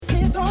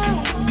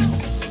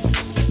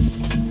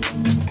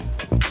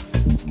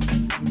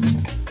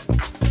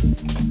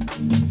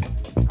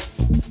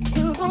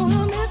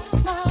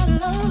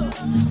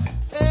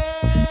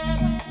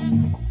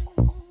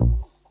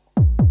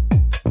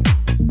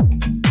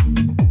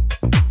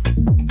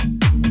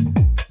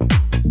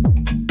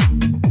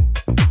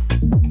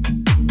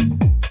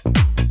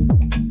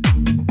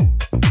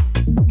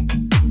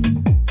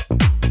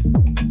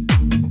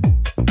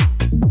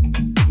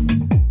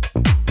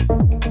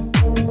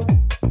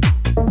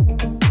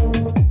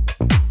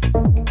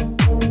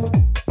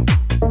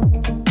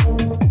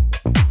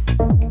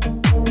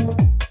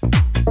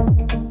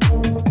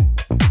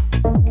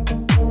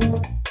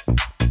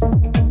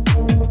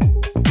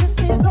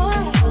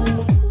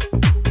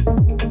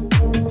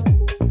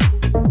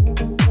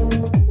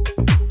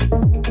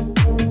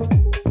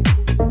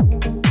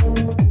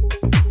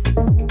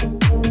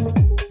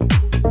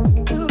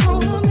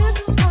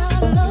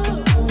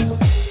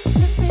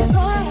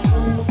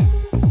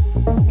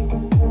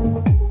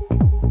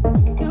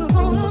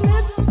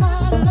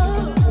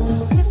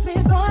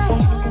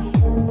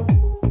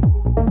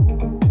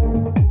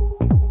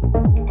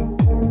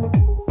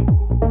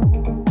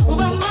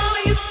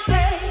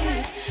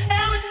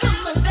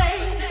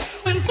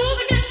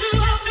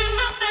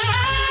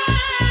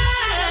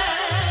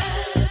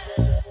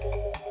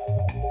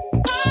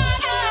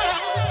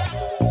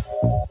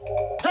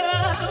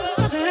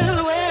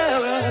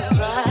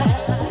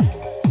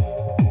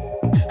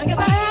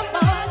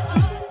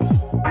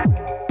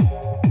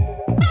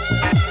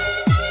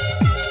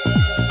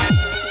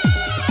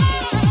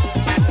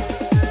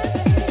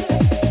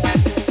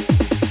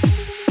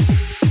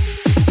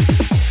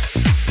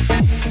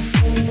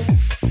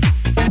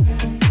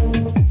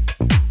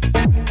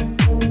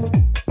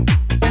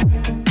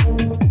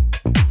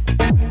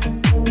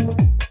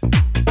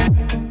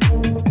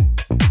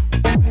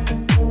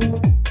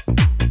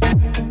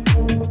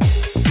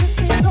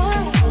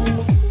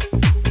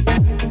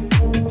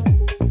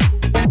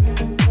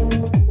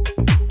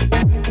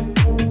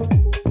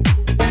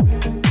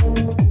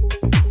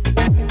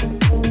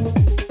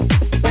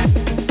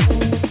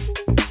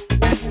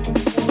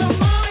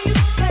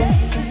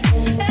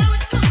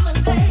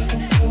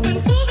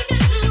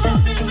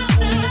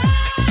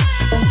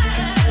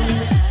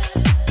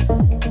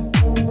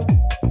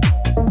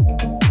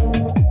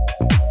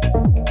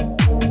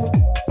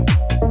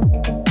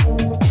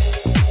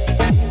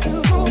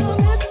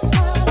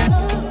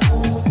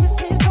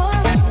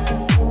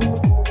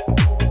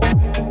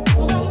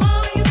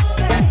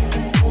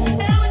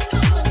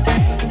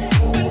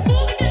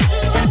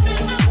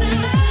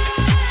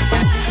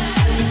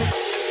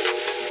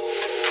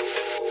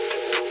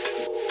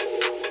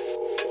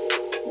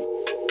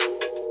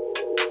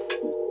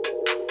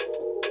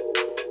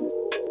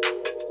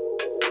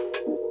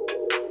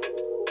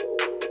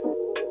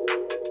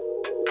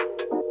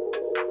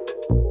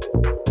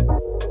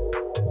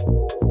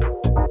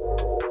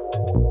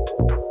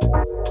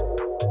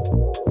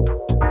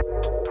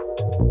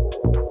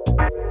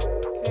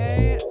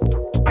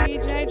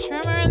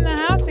Tremor in the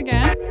house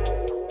again.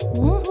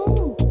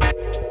 Woohoo!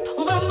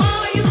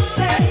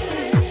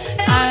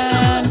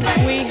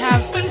 And we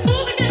have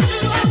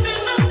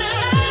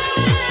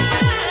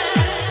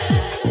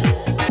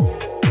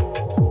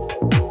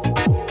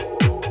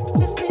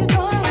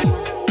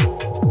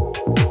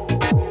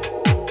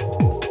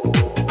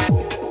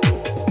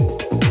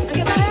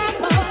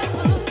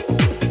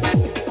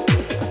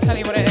tell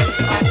you what it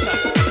is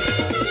after.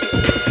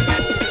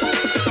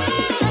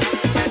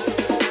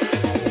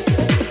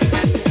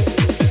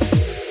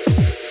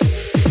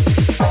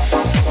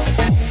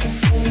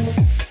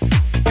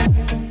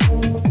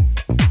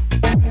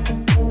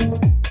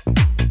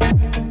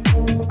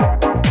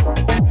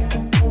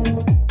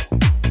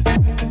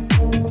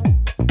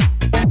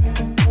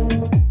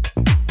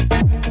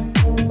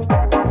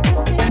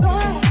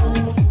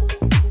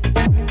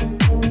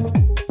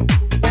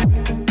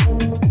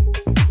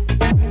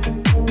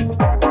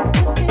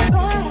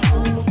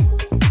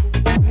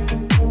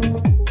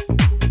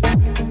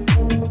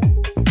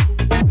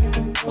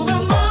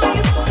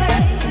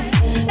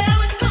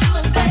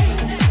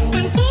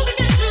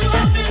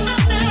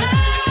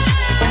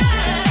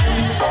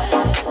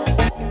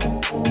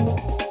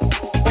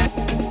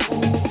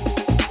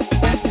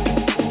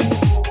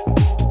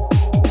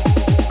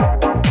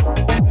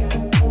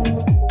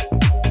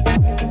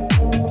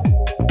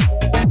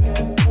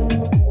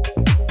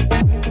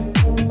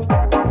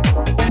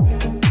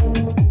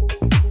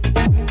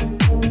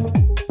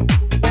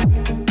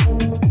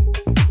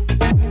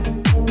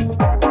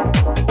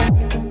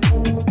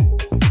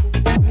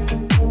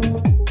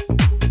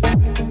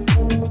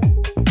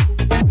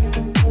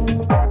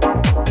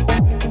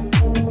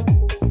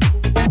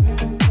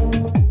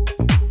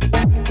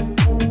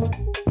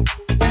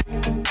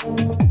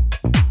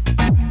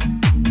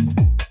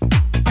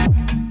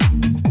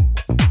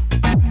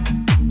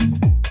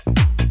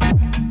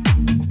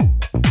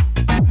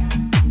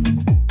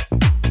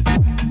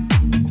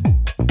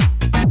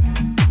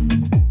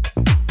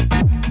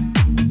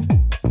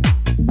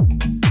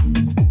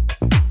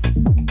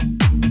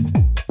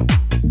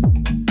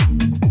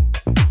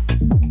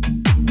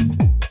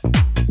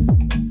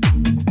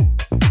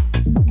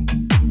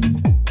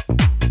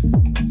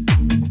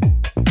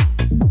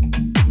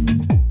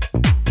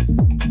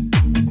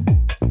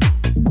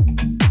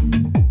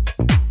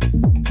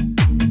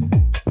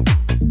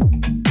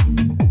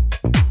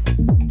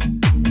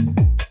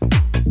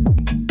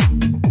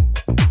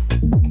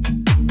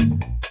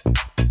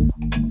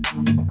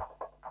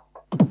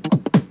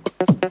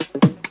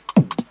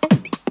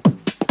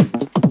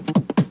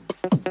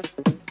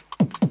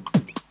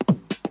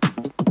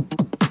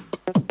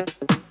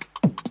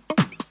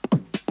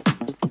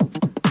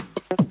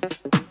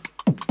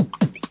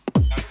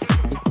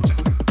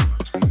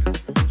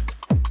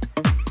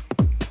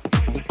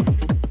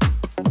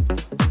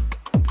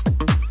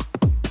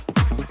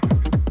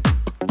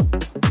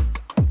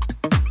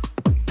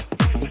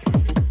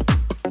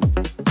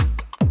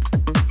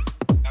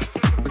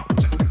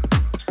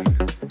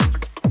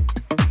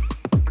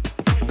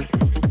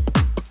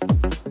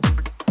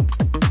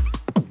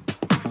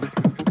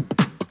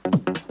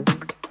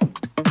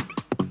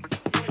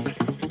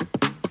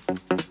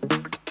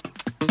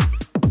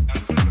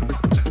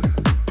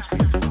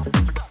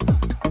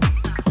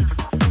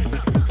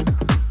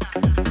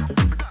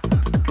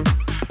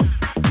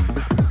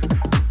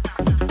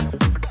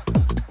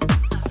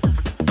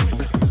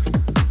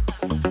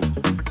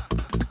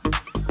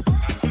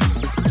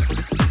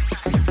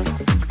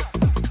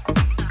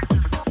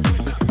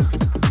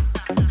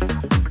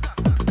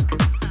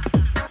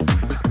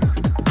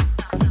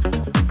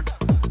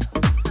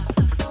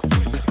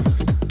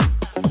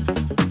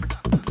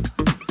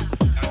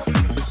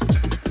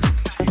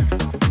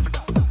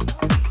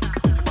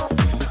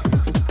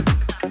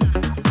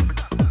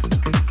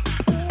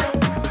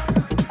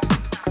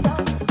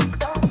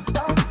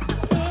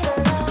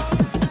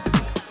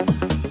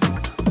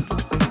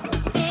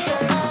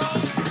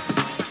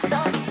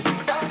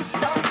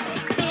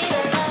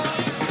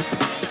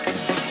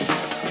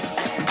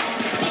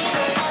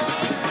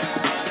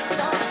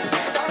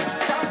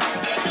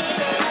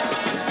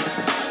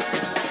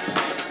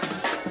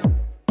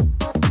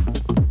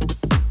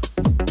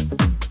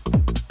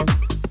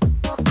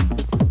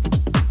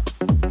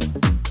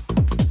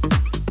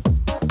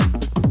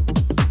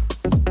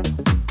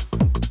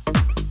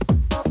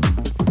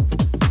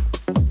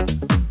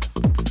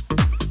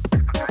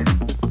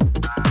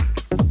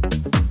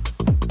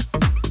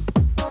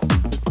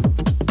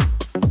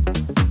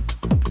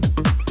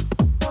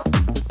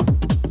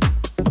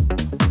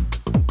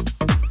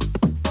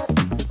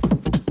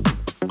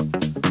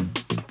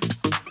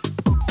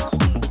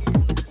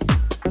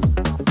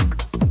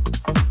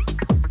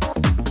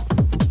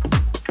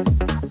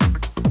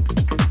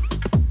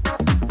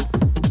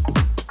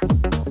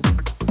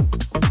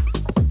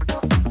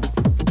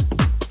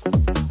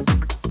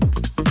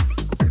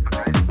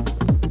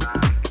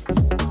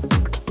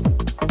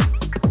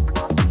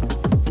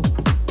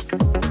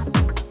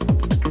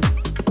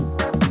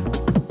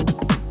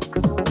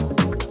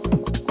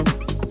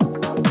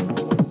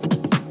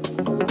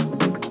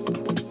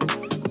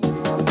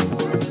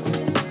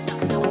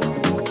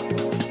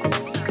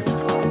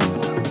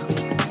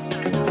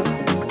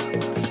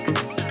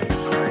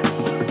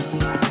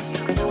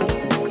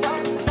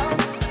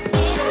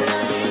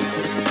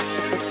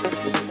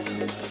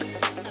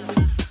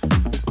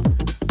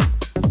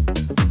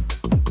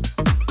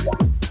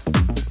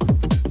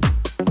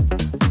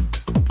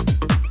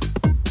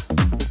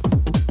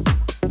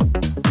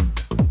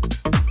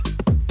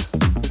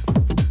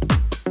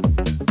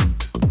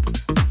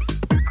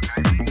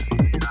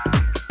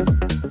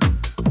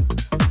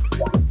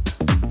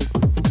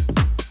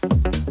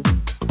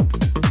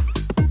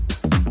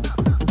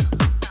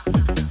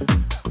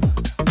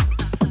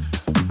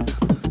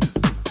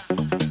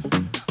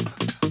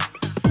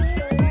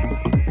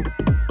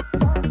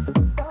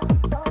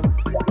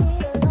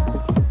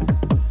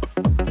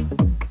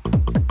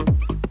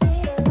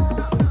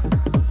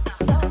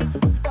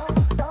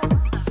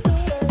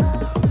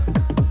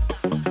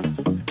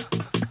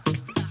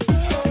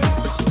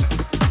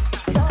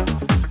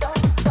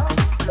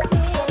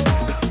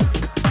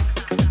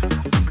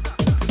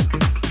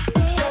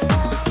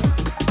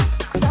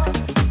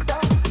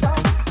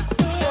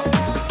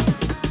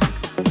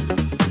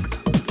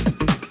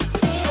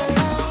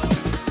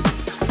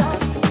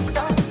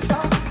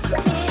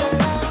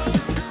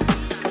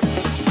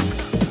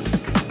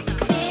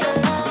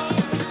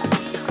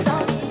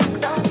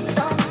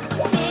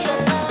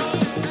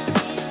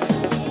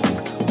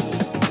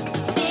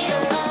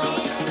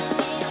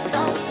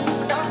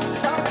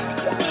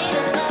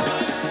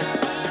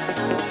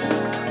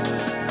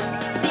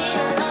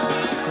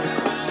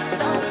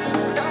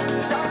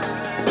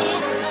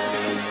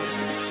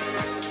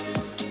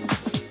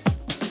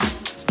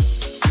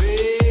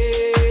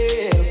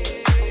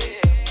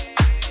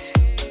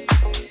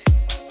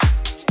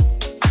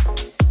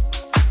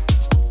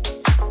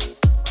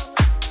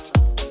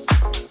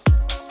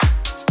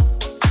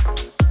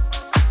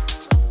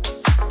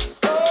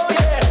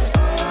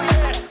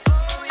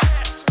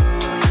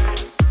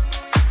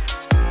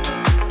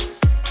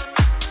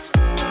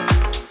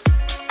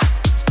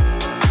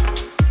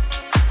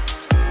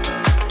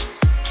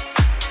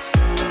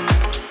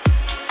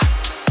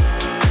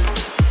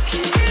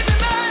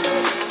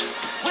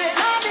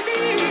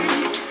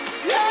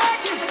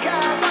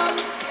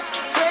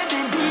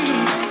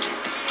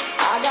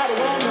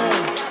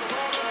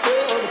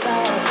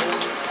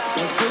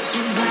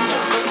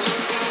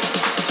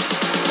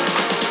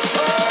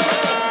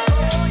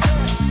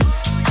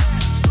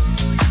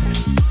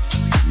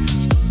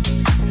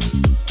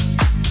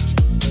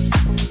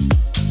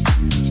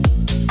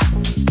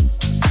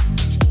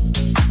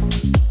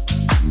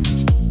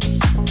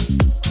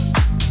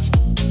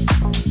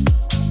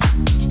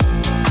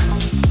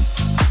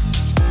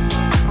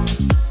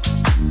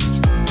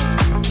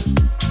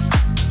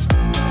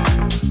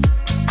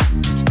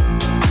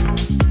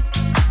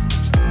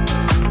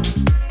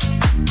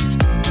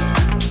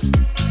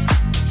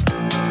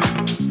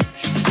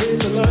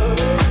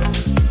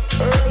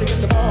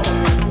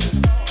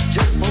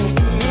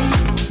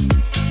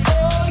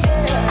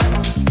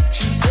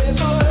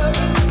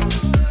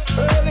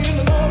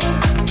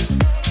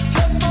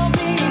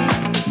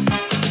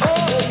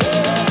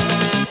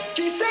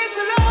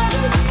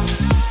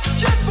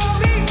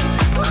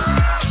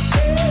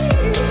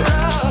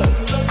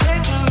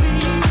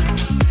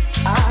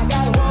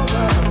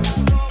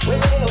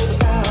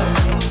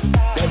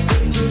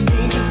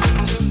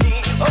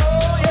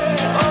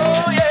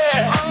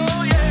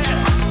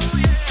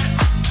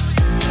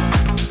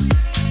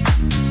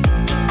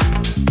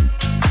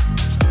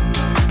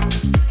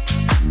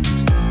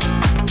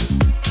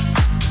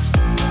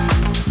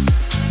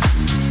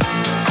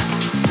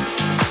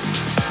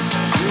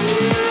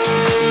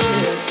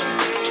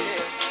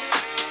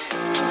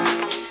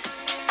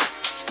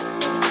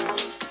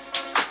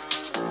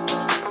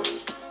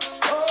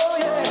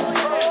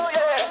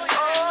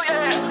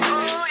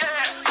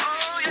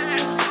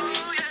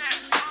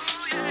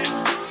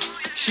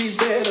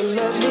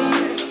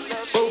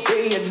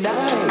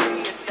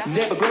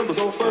 grumbles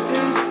or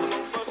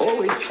fusses,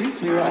 always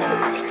treats me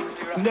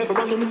right. Never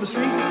running in the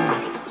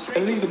streets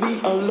and leaving me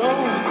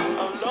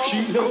alone.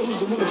 She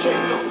knows the little shake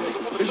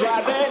is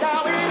right there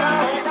now in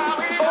her.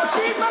 Oh,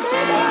 she's my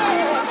baby.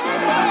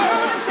 What you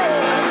wanna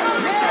say?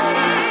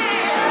 Yeah.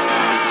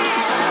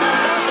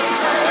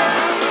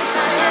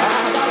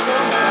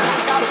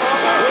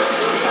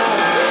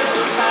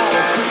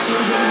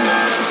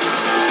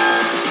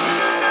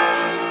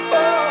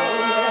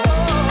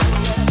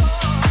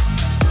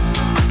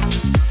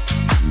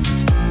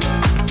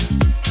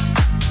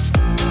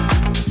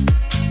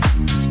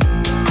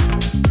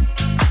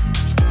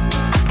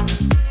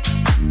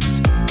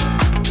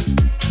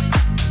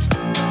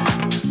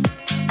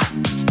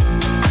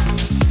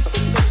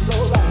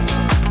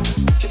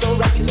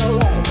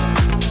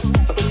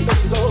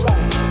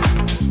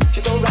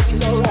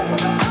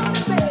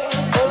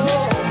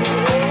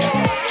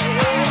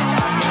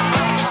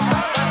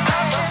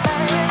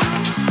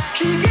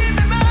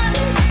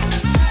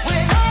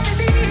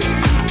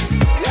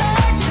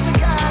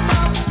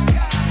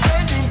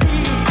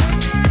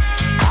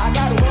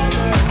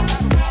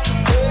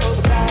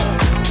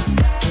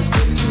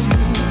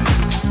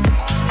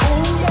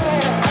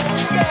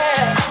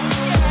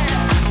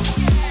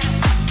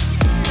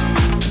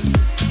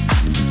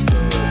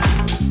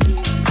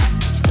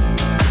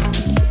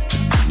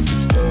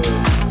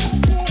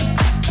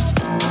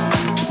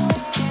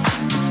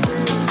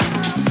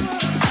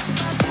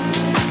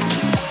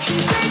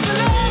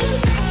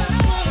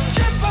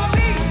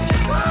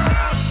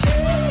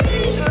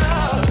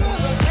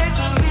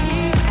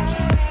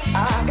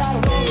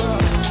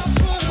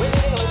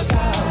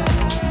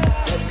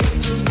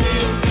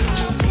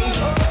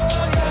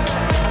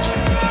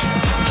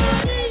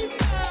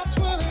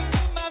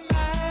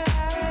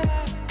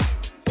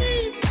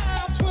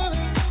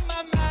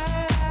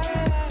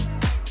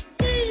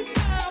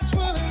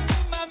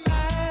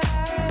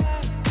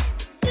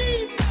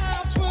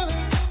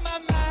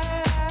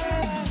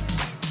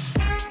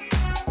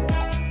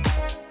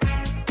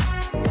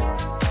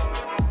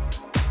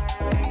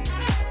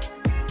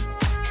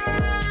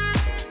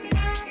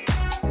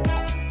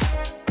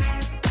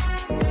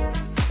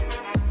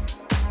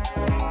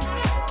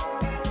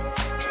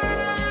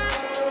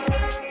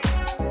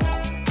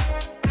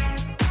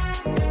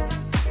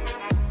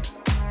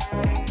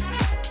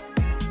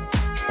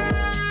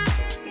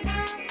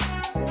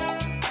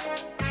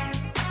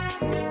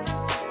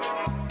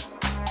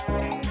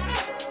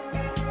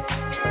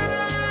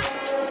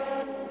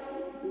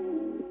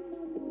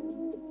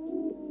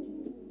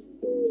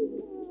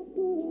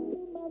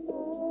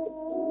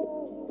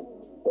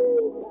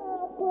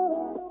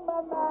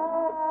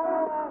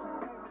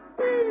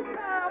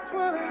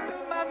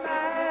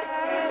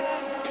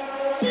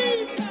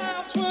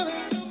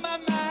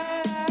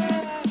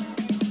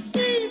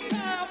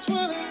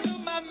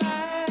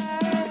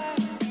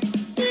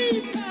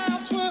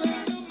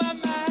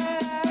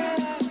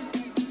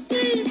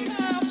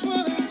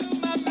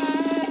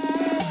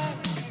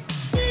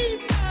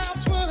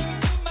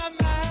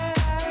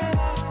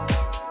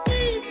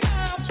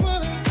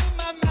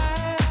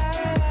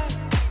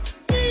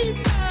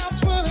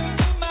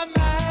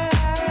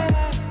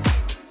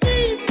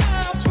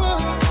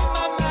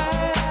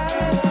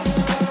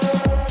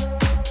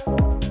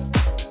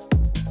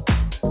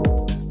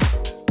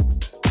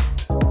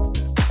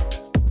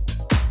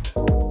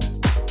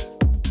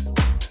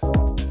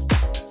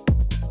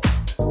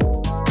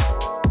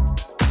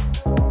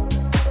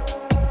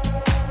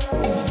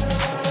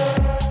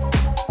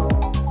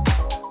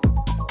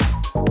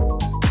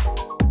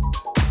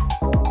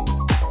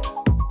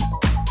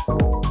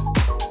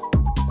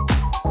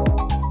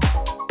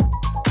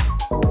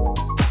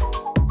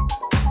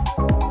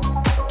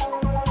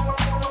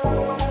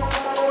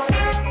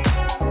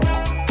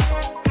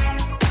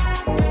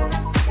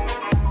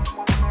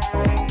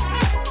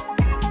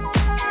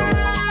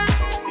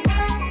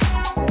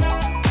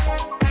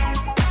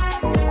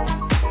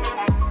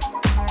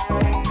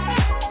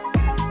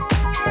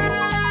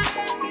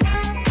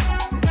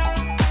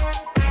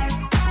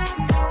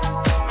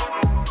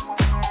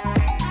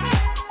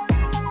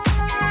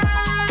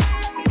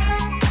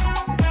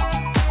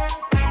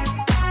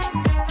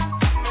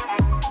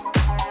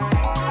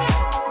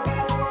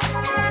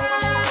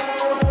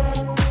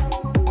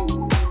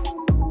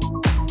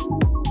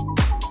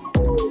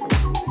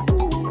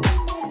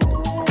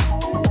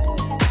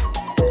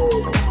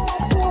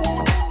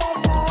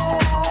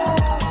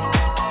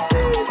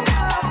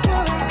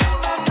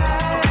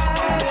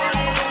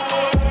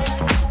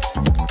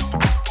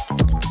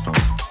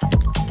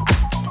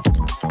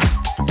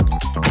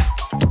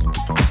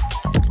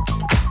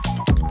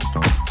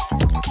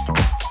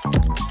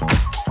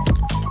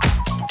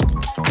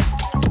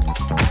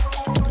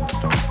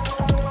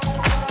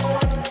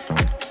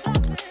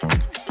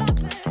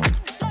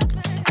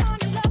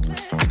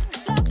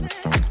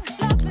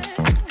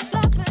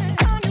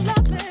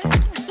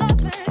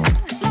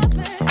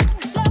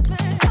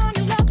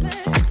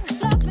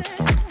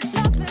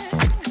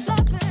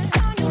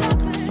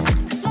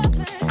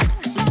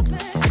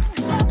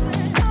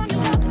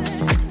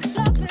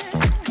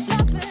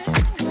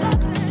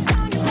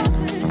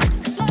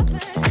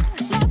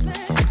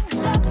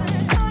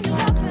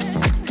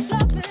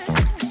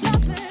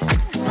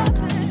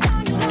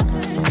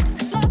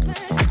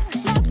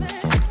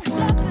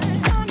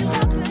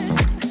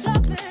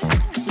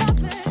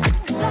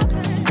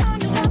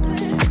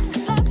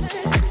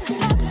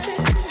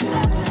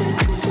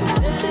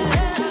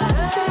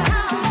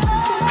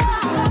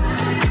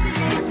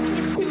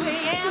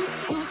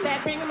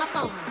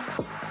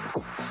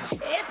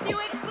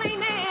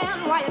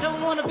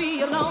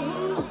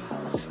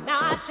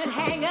 should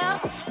hang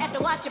up after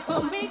what you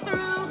put me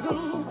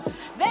through.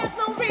 There's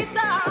no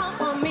reason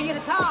for me to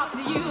talk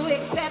to you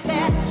except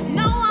that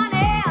no one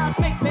else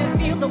makes me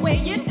feel the way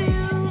you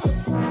do.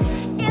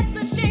 It's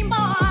a shame, boy,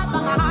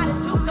 but my heart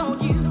is hooked on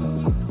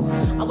you.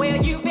 Well,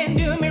 you've been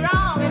doing me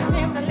wrong ever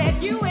since I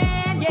let you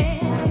in,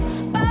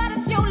 yeah. But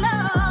it's your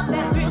love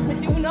that thrills me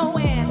to no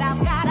end. I've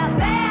got a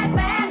bad,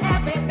 bad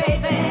habit,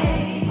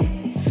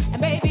 baby.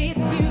 And baby,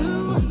 it's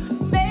you.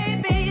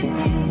 Baby, it's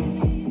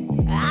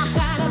you. I've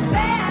got a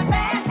bad,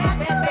 bad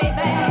habit,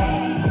 baby.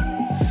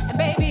 And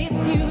baby,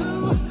 it's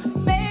you.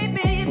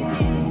 Baby, it's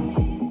you.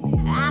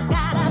 I've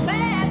got a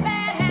bad,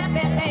 bad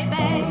habit,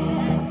 baby.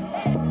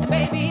 And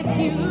baby, it's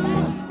you.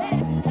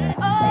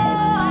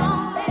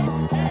 Oh,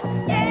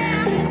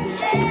 yeah,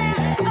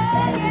 yeah, oh.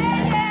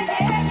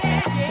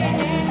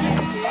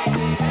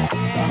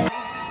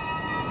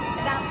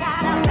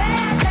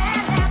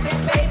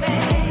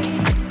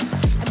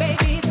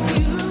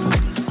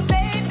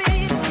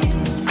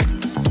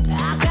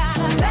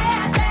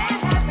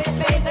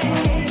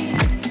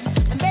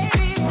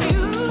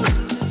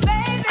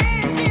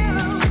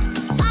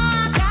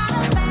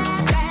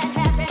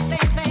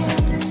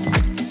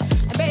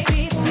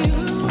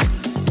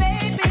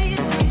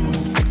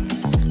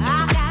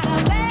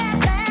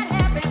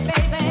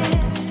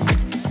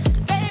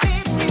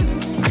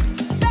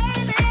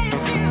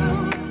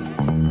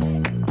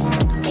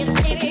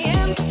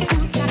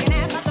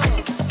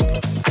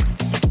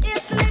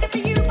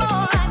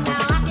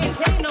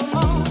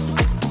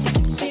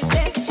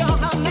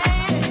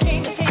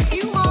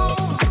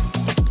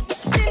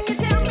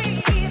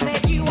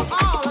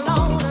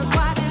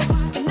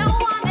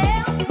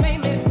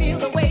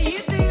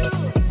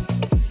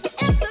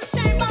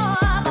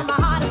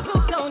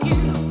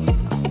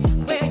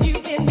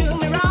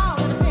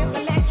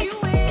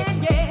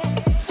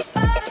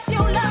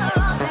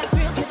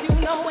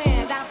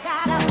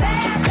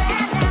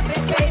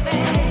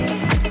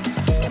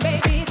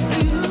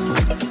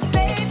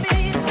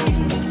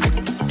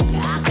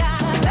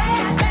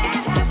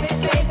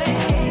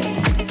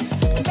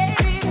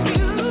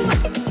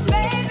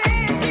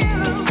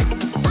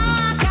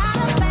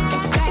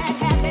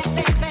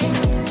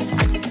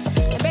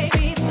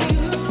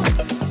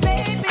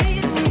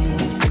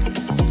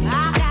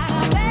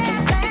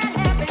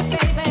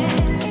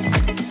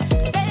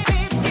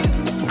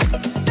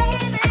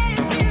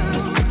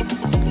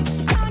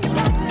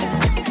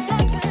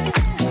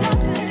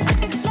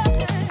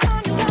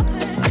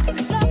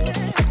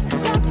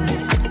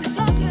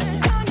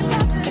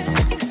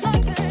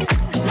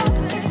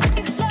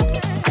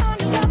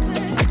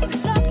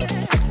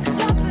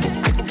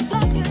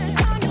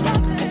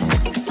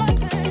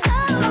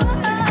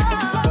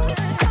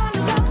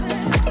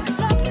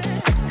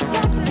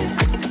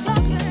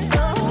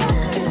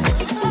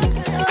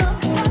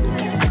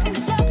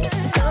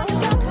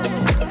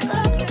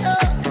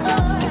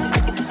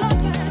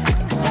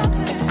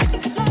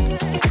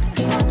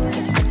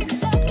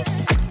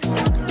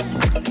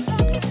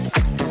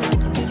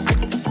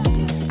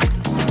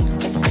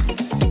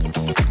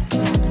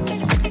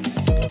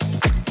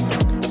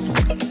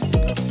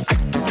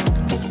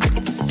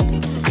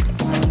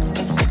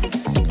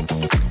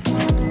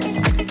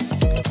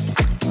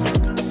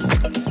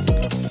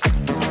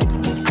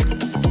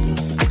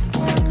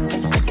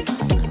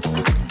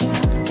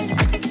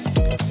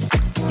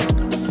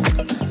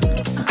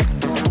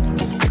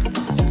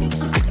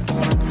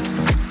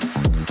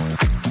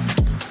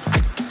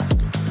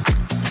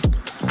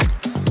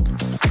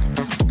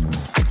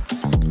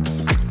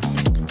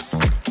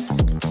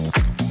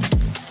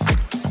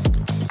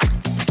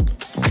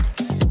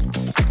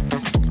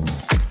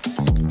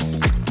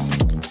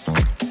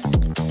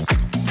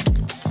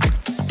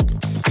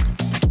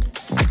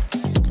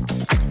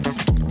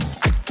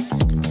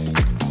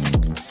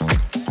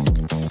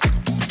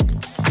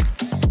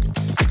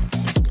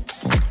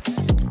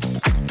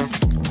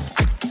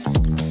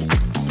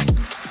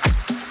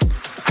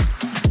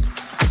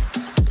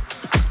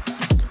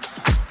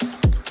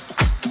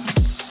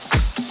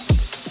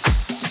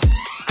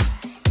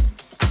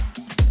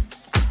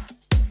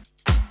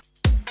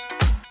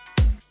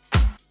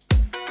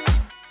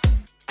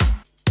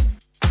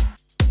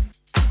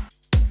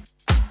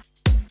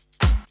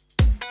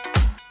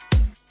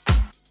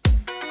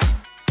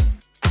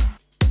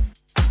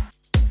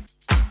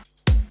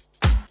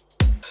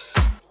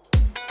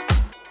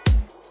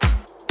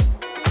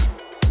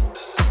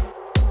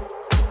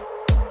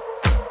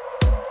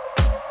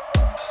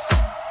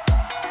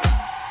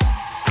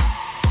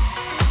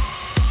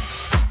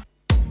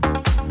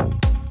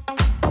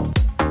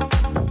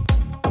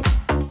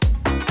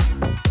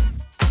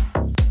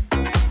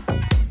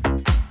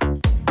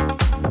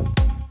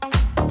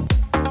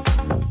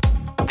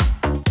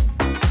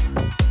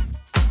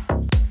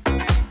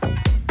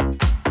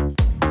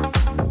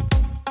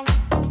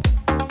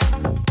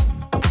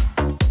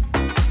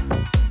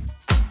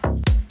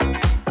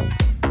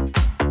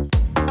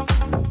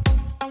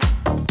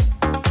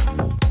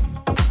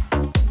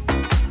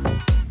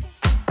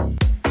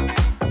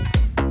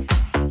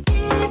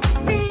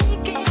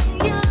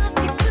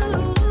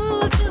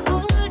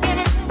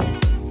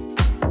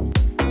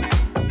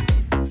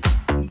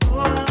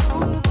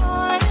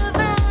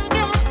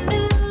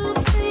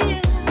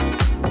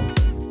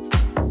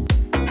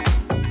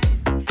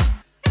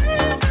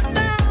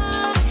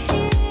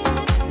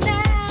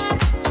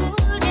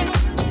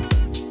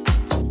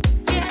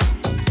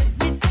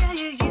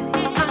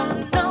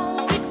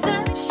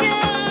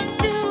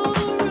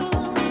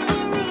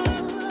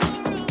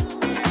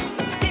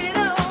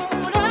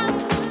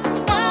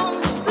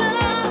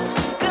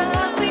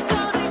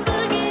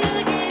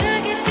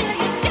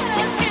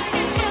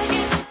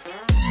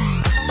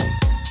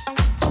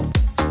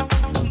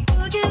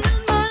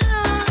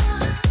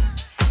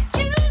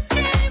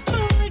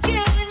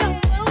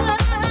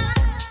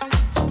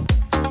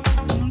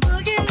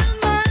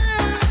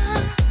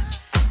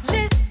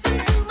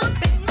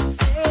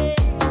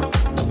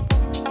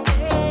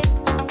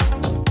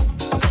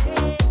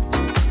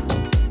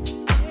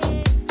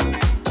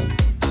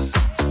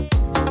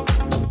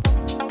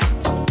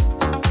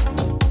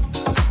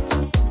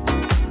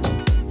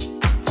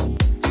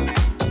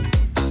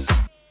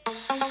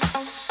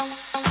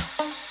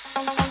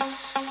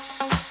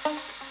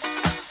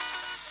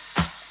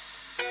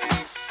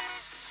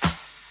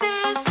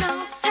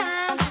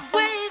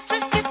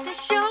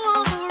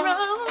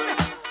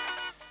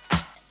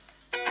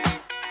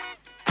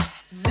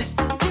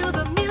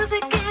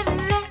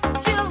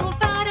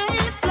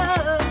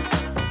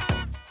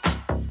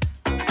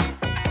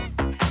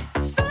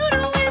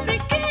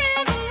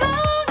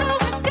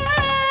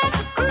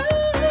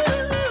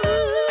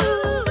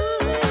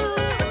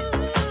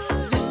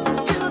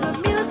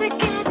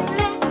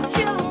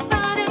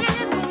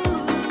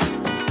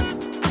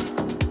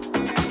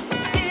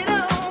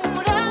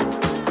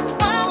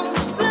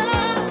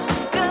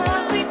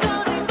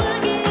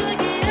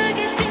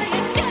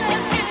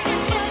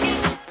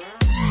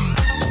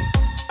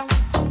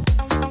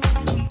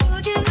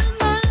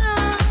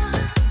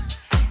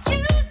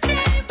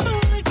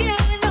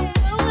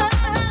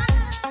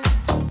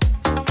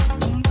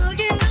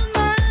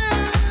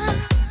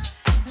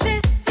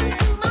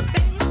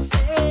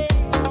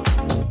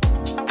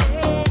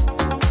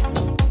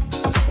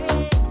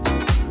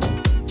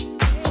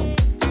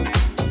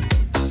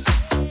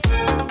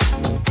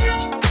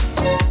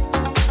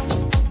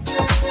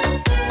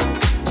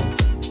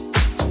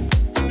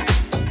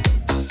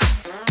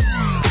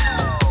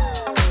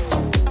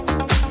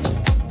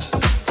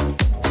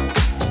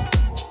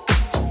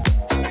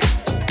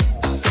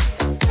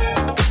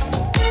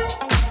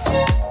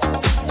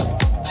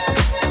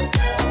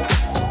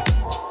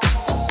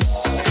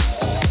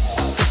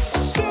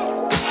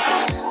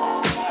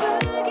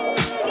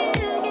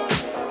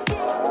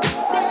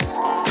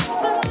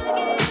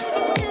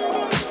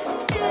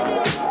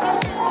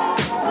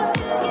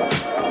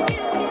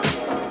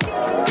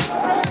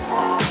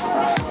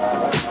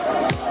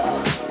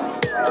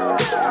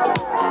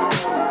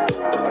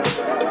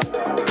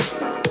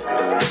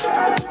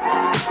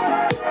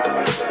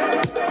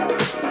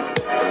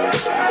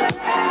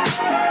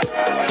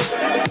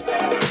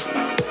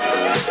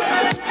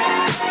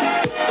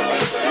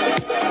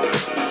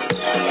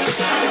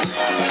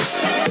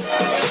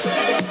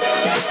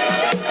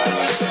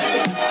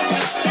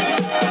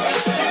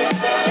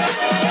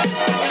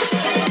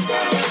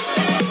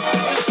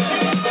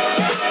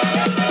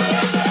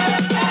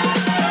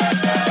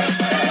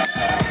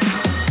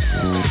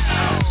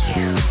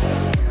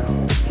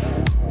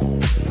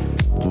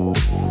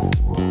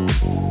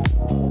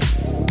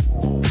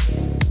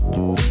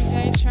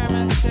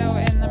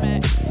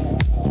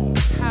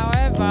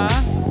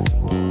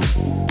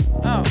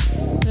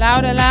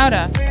 Louder,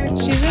 louder.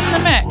 She's in the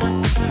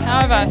mix.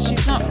 However,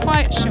 she's not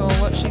quite sure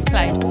what she's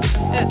played.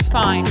 It's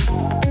fine.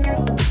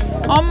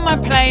 On my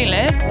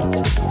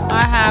playlist,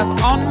 I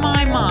have On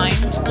My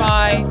Mind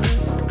by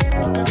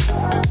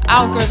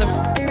Algorithm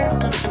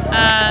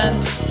and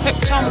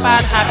Hooked on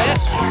Bad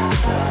Habits,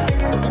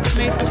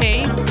 Moose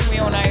T, we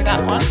all know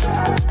that one.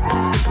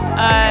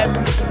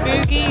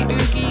 Boogie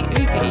Oogie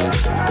Oogie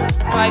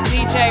by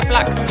DJ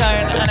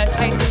Blackstone and A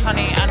Taste of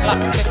Honey and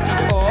Lux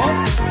 54.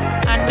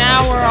 And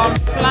now we're on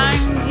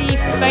Flangy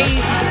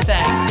Phasey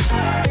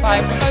Thing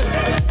by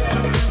Folkness.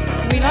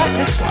 We like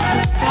this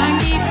one,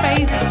 Flangy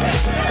Phasey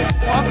Thing.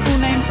 What a cool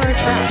name for a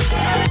track.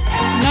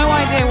 No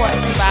idea what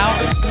it's about.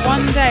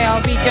 One day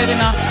I'll be good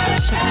enough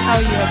to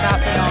tell you about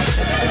the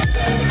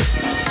artist.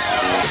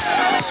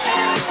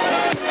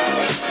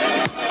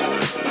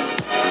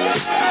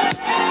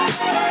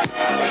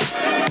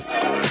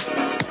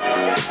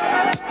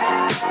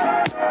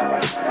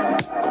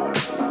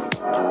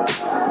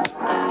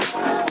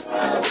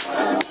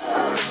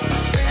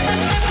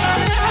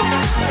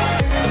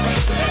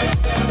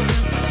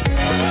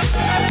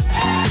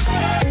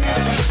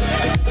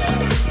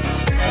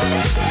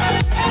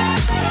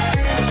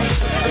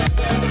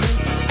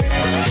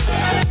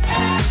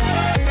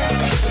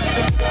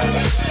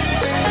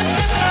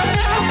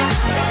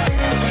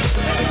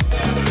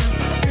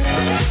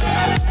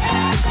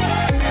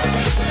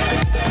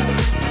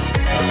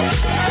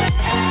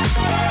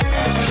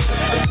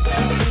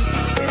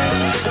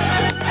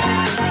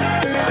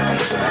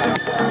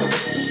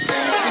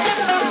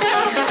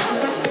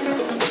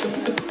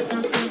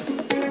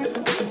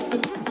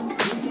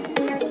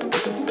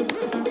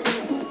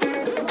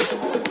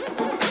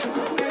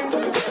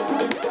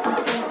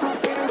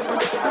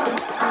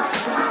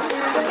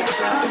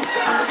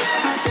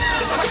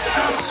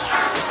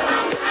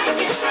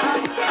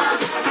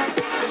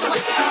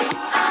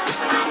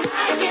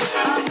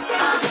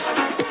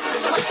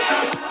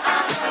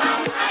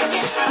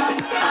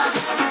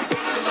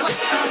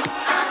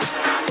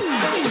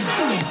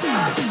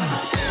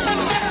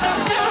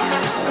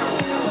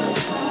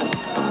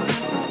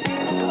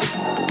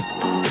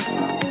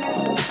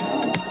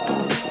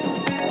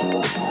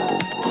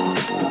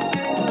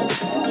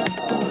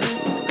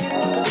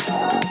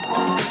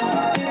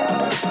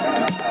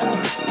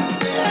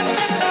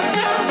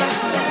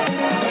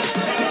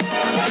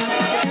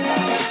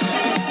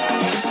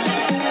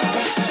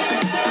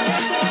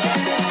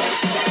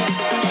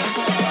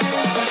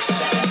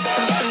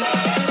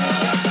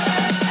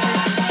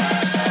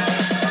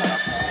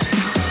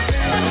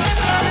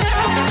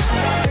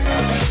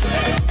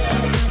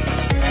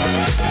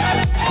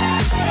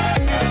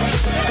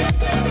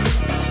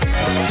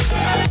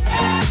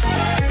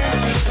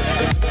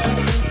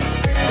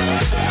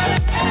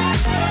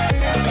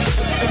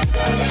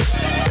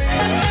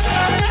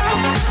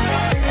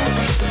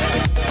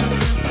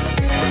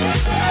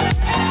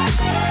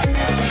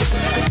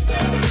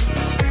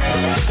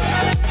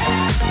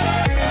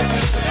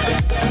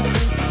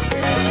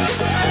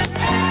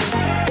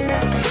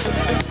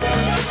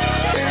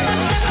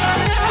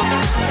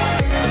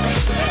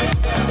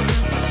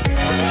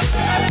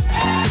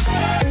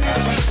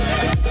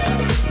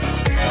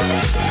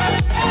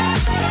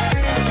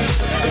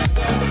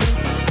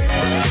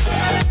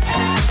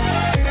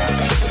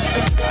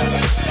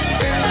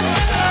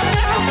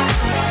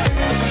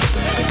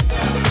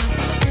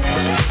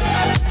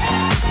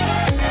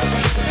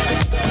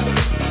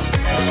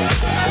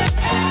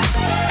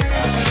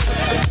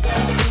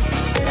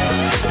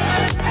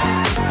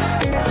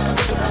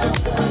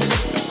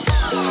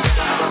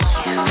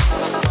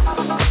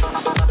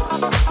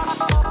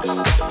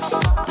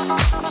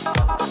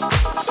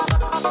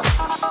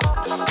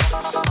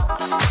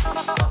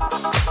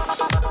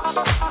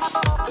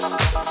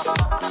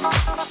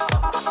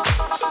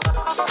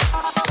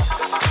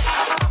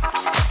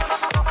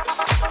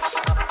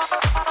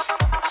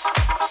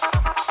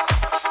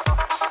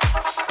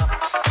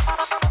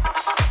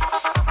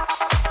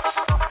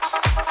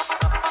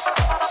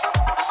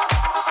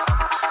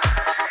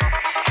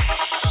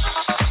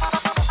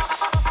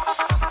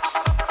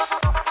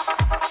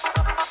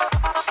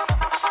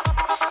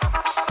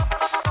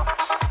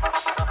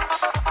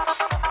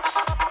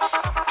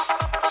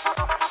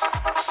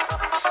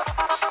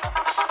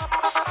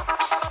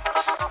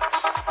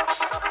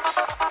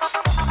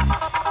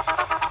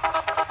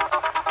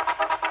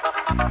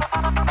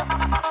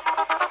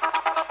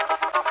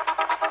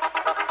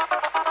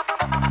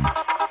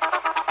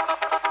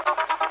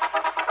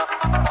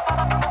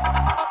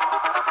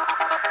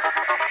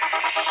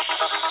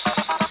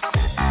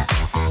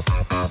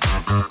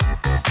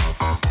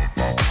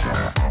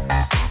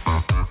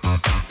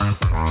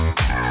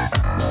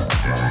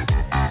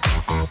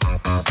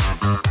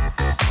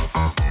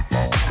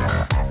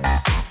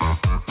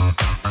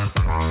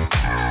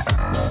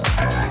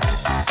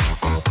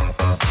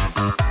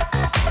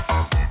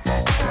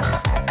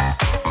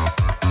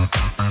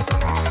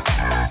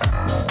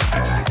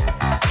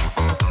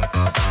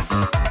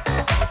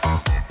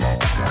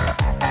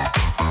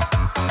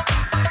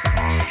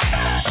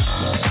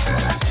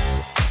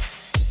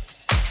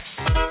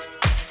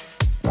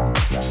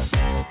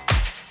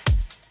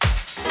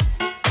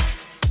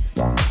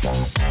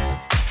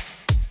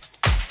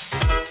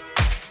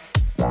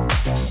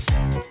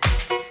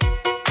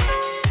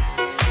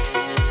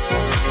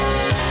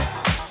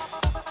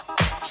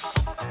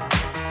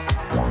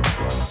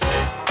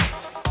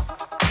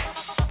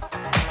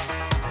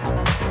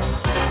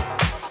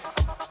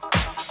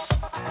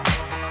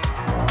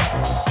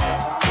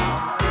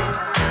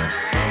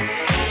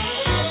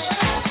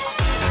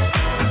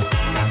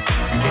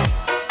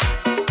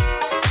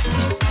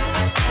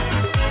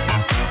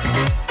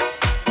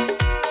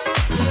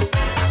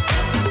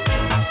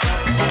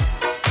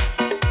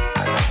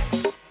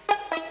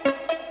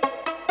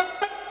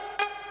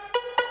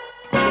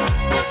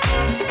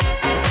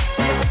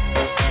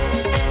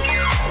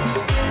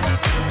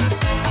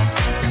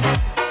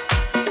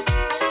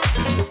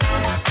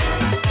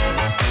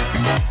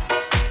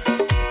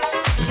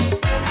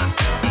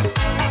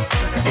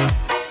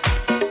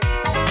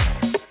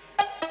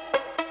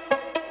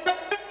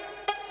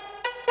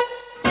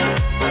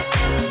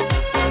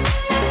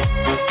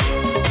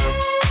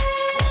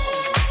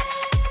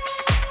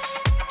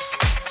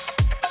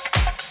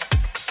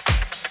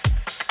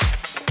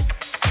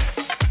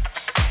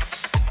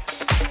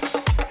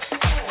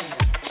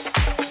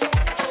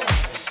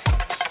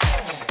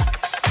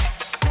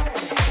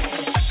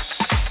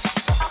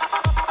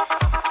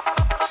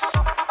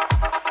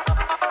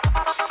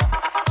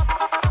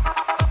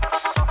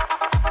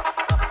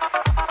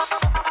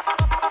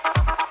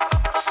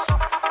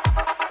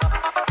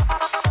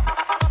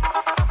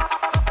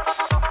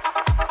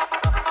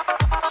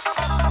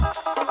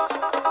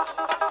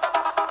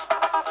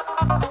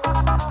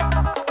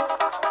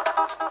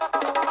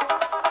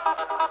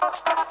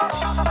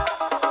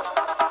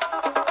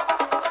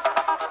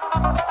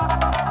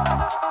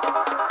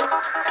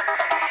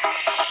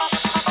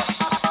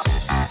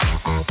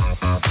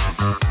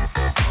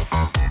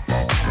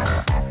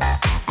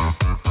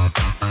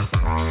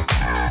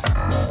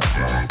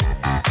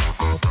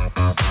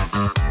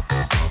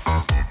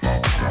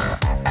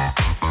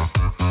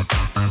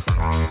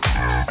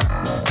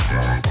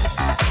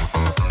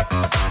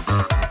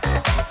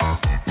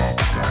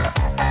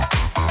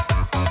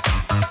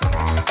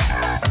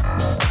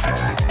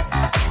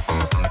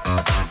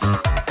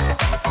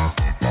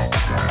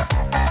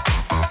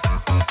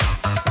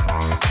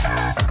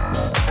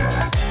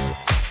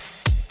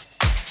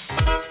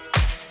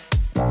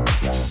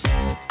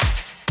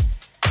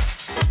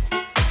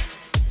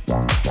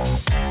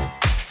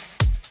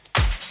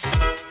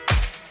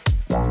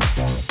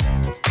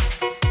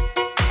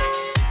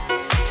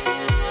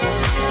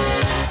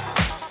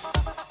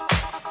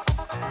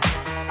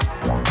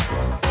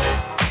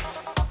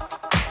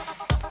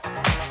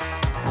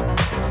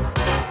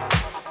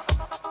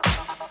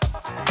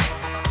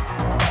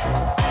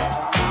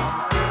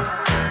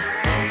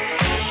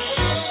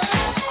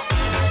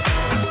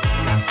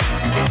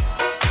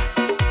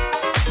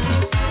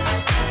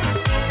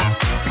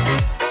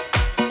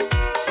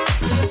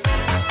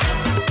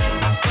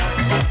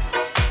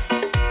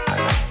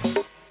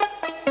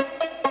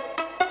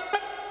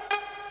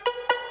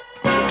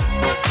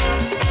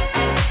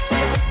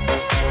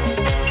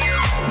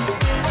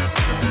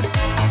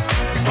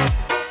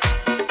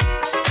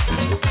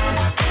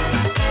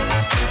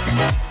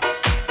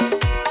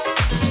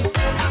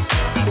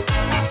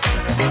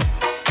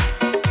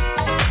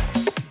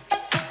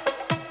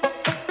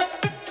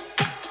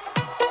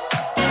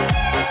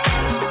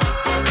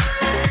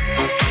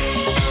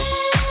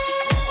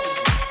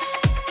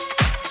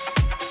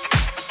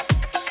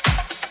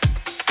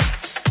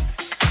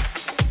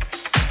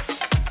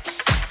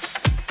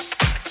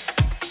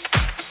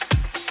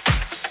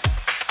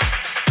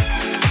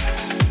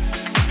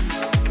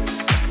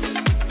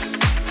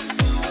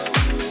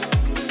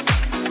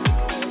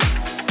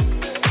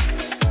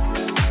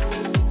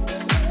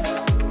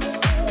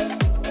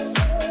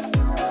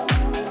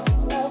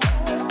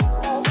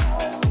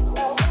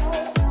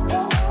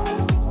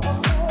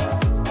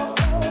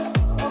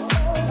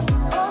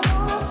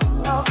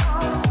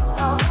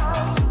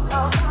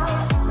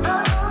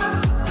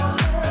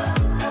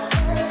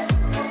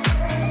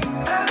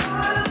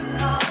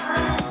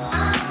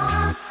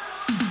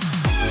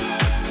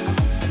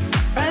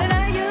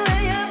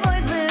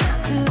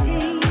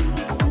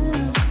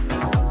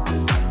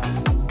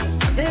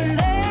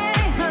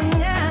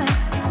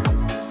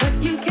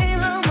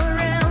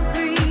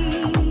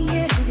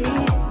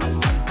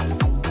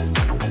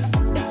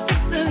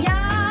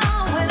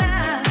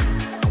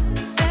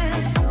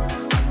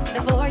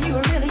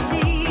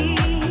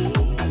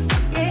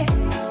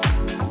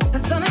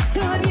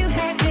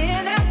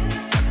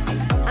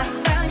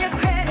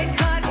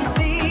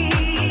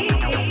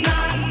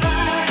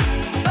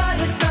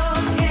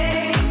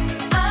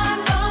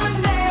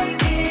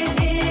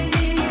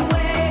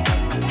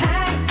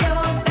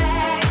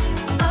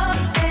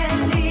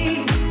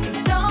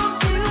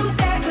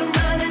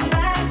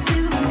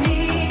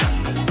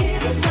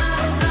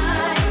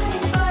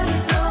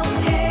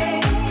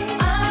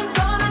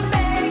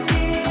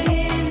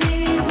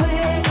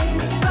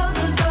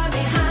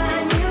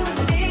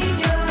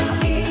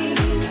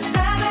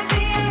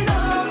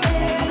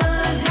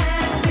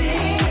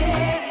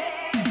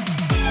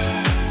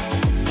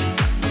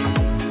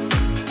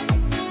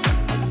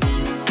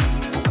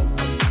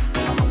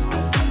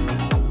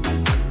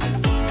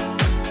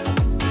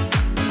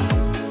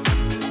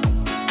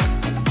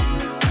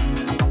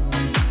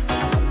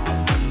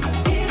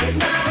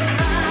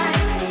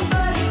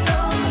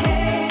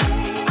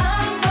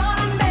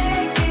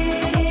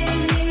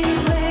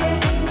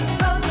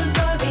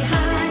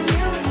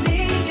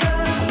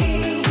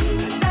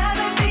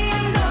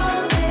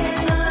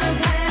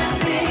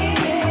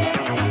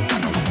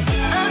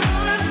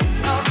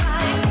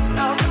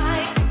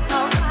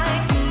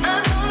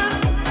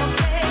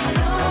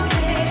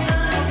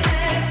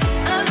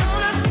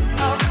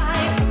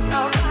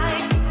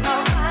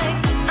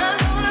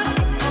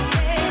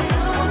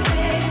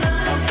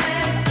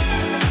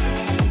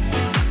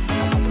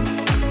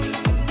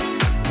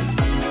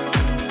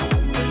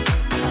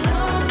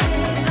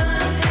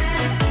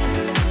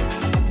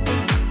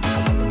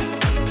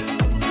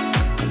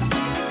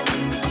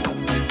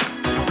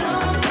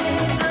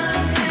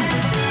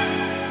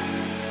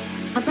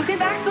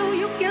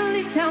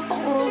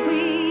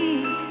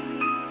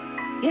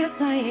 Yes,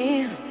 I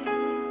am.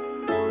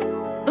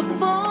 The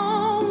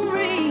phone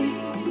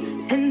rings,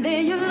 and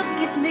then you look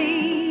at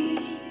me,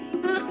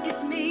 look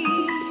at me.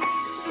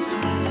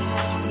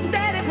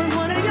 Said it was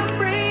one of your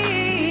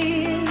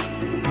friends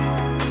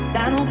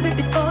down on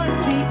 54th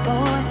Street,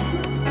 boy.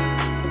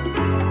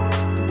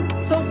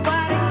 So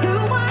why did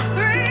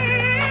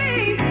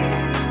 213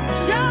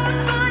 show up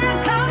for your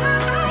cover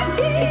my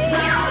key? It's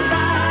not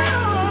right,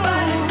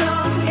 but it's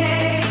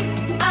okay.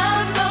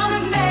 I'm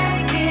gonna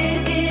make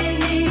it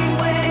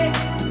anyway.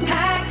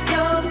 Pack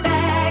your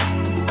bags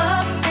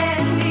up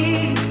and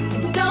leave.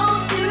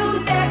 Don't you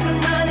dare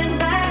come running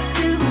back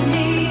to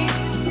me.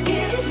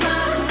 It's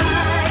not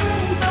right,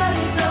 but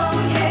it's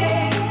okay.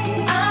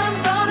 I'm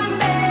gonna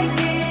make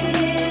it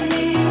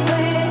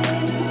anyway.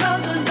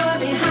 Close the door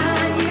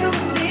behind you,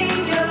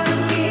 leave your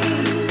key.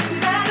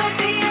 Rather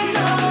be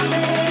alone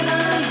than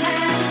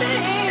unhappy.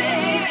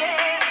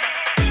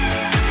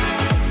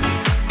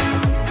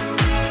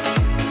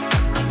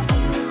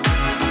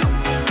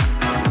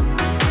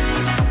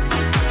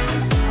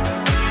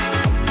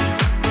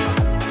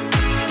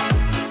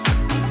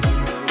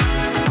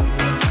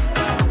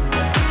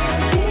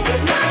 It's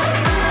not right,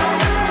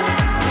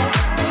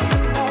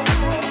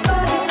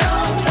 but it's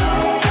okay.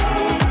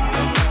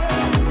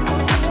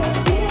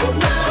 It's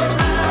not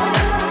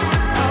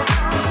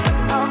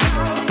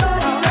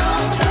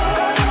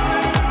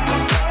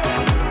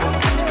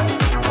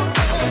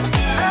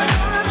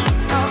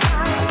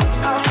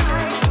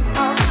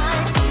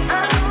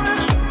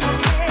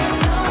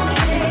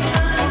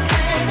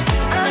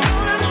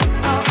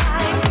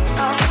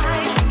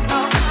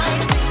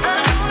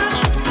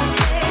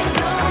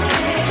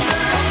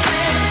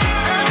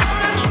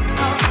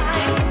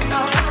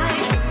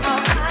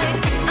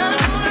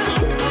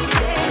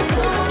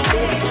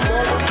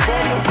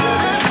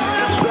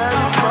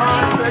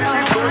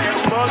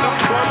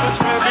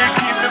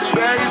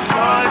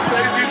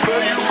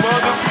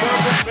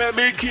Let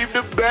me keep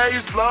the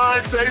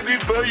baseline, save me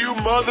for you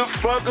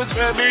motherfuckers.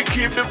 Let me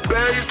keep the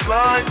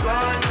baseline.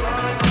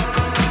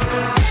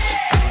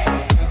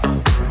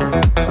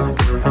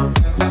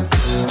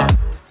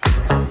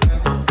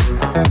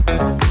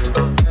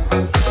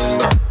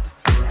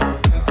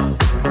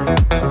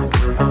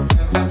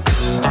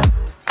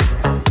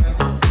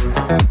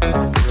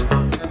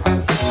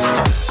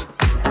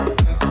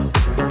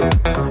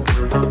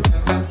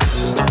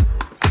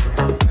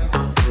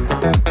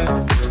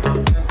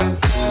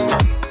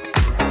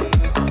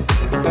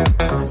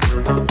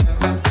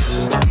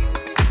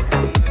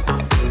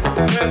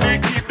 Let me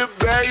keep the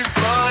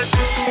baseline.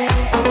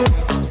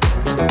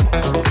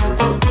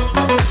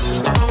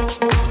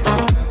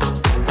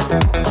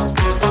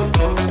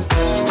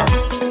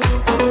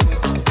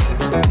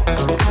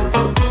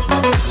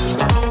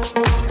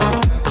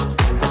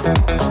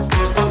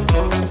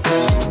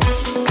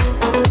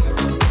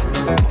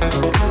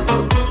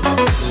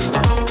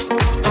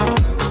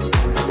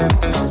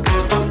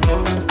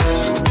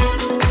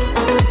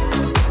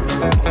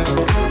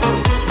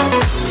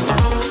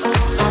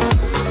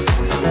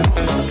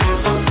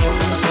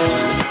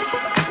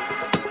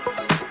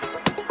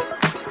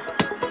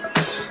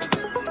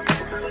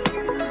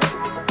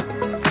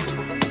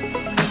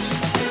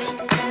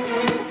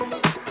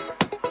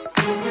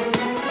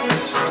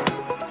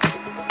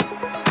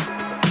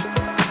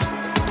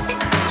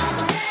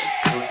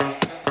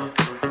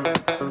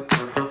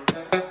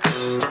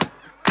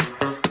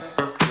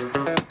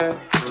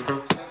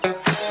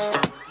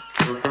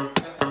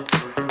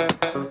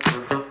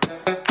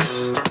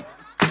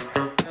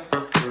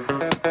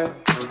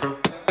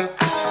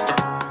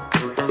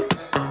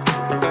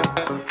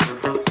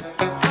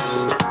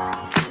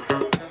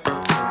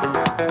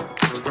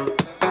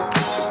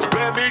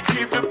 Let me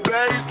keep the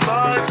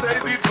baseline,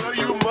 save me for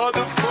you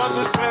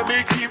motherfuckers. Let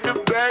me keep the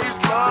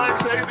baseline,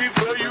 save me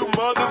for you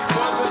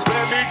motherfuckers.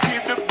 Let me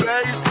keep the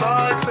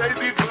baseline, save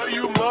me for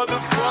you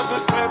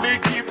motherfuckers. Let me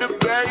keep the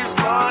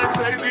baseline,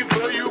 save me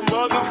for you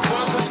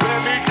motherfuckers.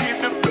 Let me keep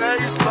the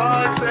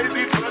baseline, save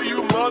me for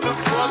you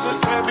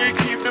motherfuckers. Let me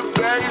keep the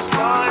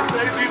baseline,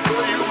 save me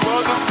for you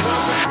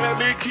motherfuckers. Let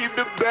me keep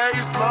the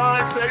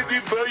baseline, save me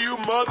for you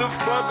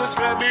motherfuckers.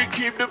 Let me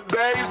keep the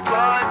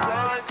baseline.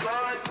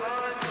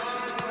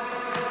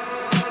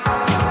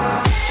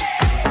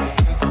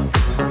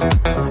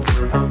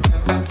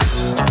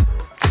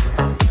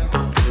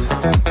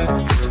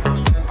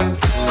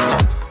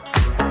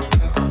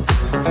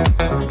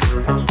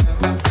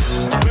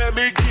 Let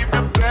me keep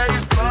the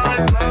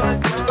baseline.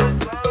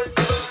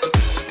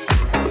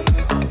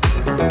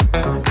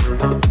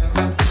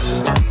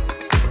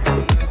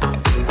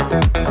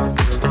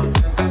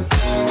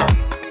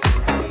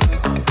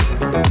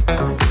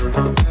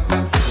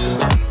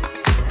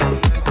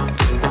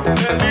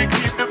 Let me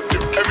keep the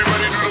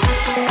everybody do the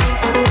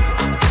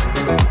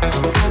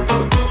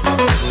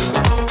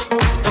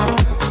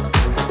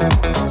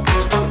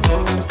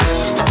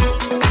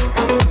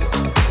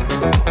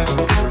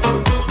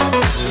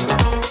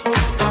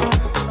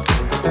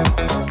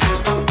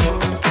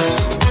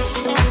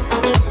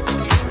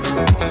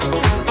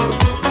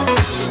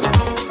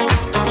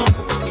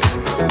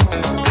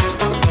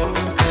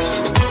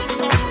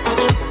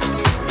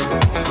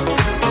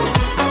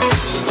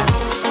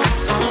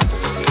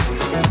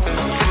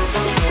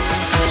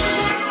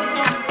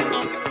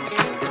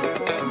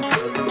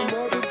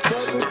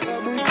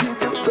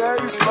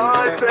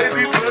baseline.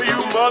 Tasty for you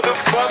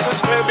motherfuckers.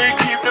 Let me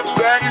keep the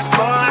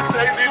baseline.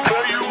 Tasty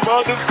for you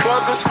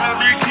motherfuckers. Let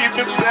me keep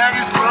the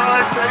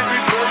baseline. Tasty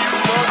for you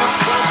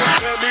motherfuckers.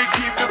 Let me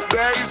keep the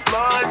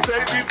baseline.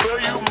 Tasty for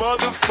you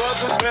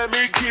motherfuckers. Let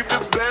me keep the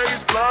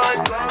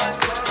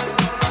baseline.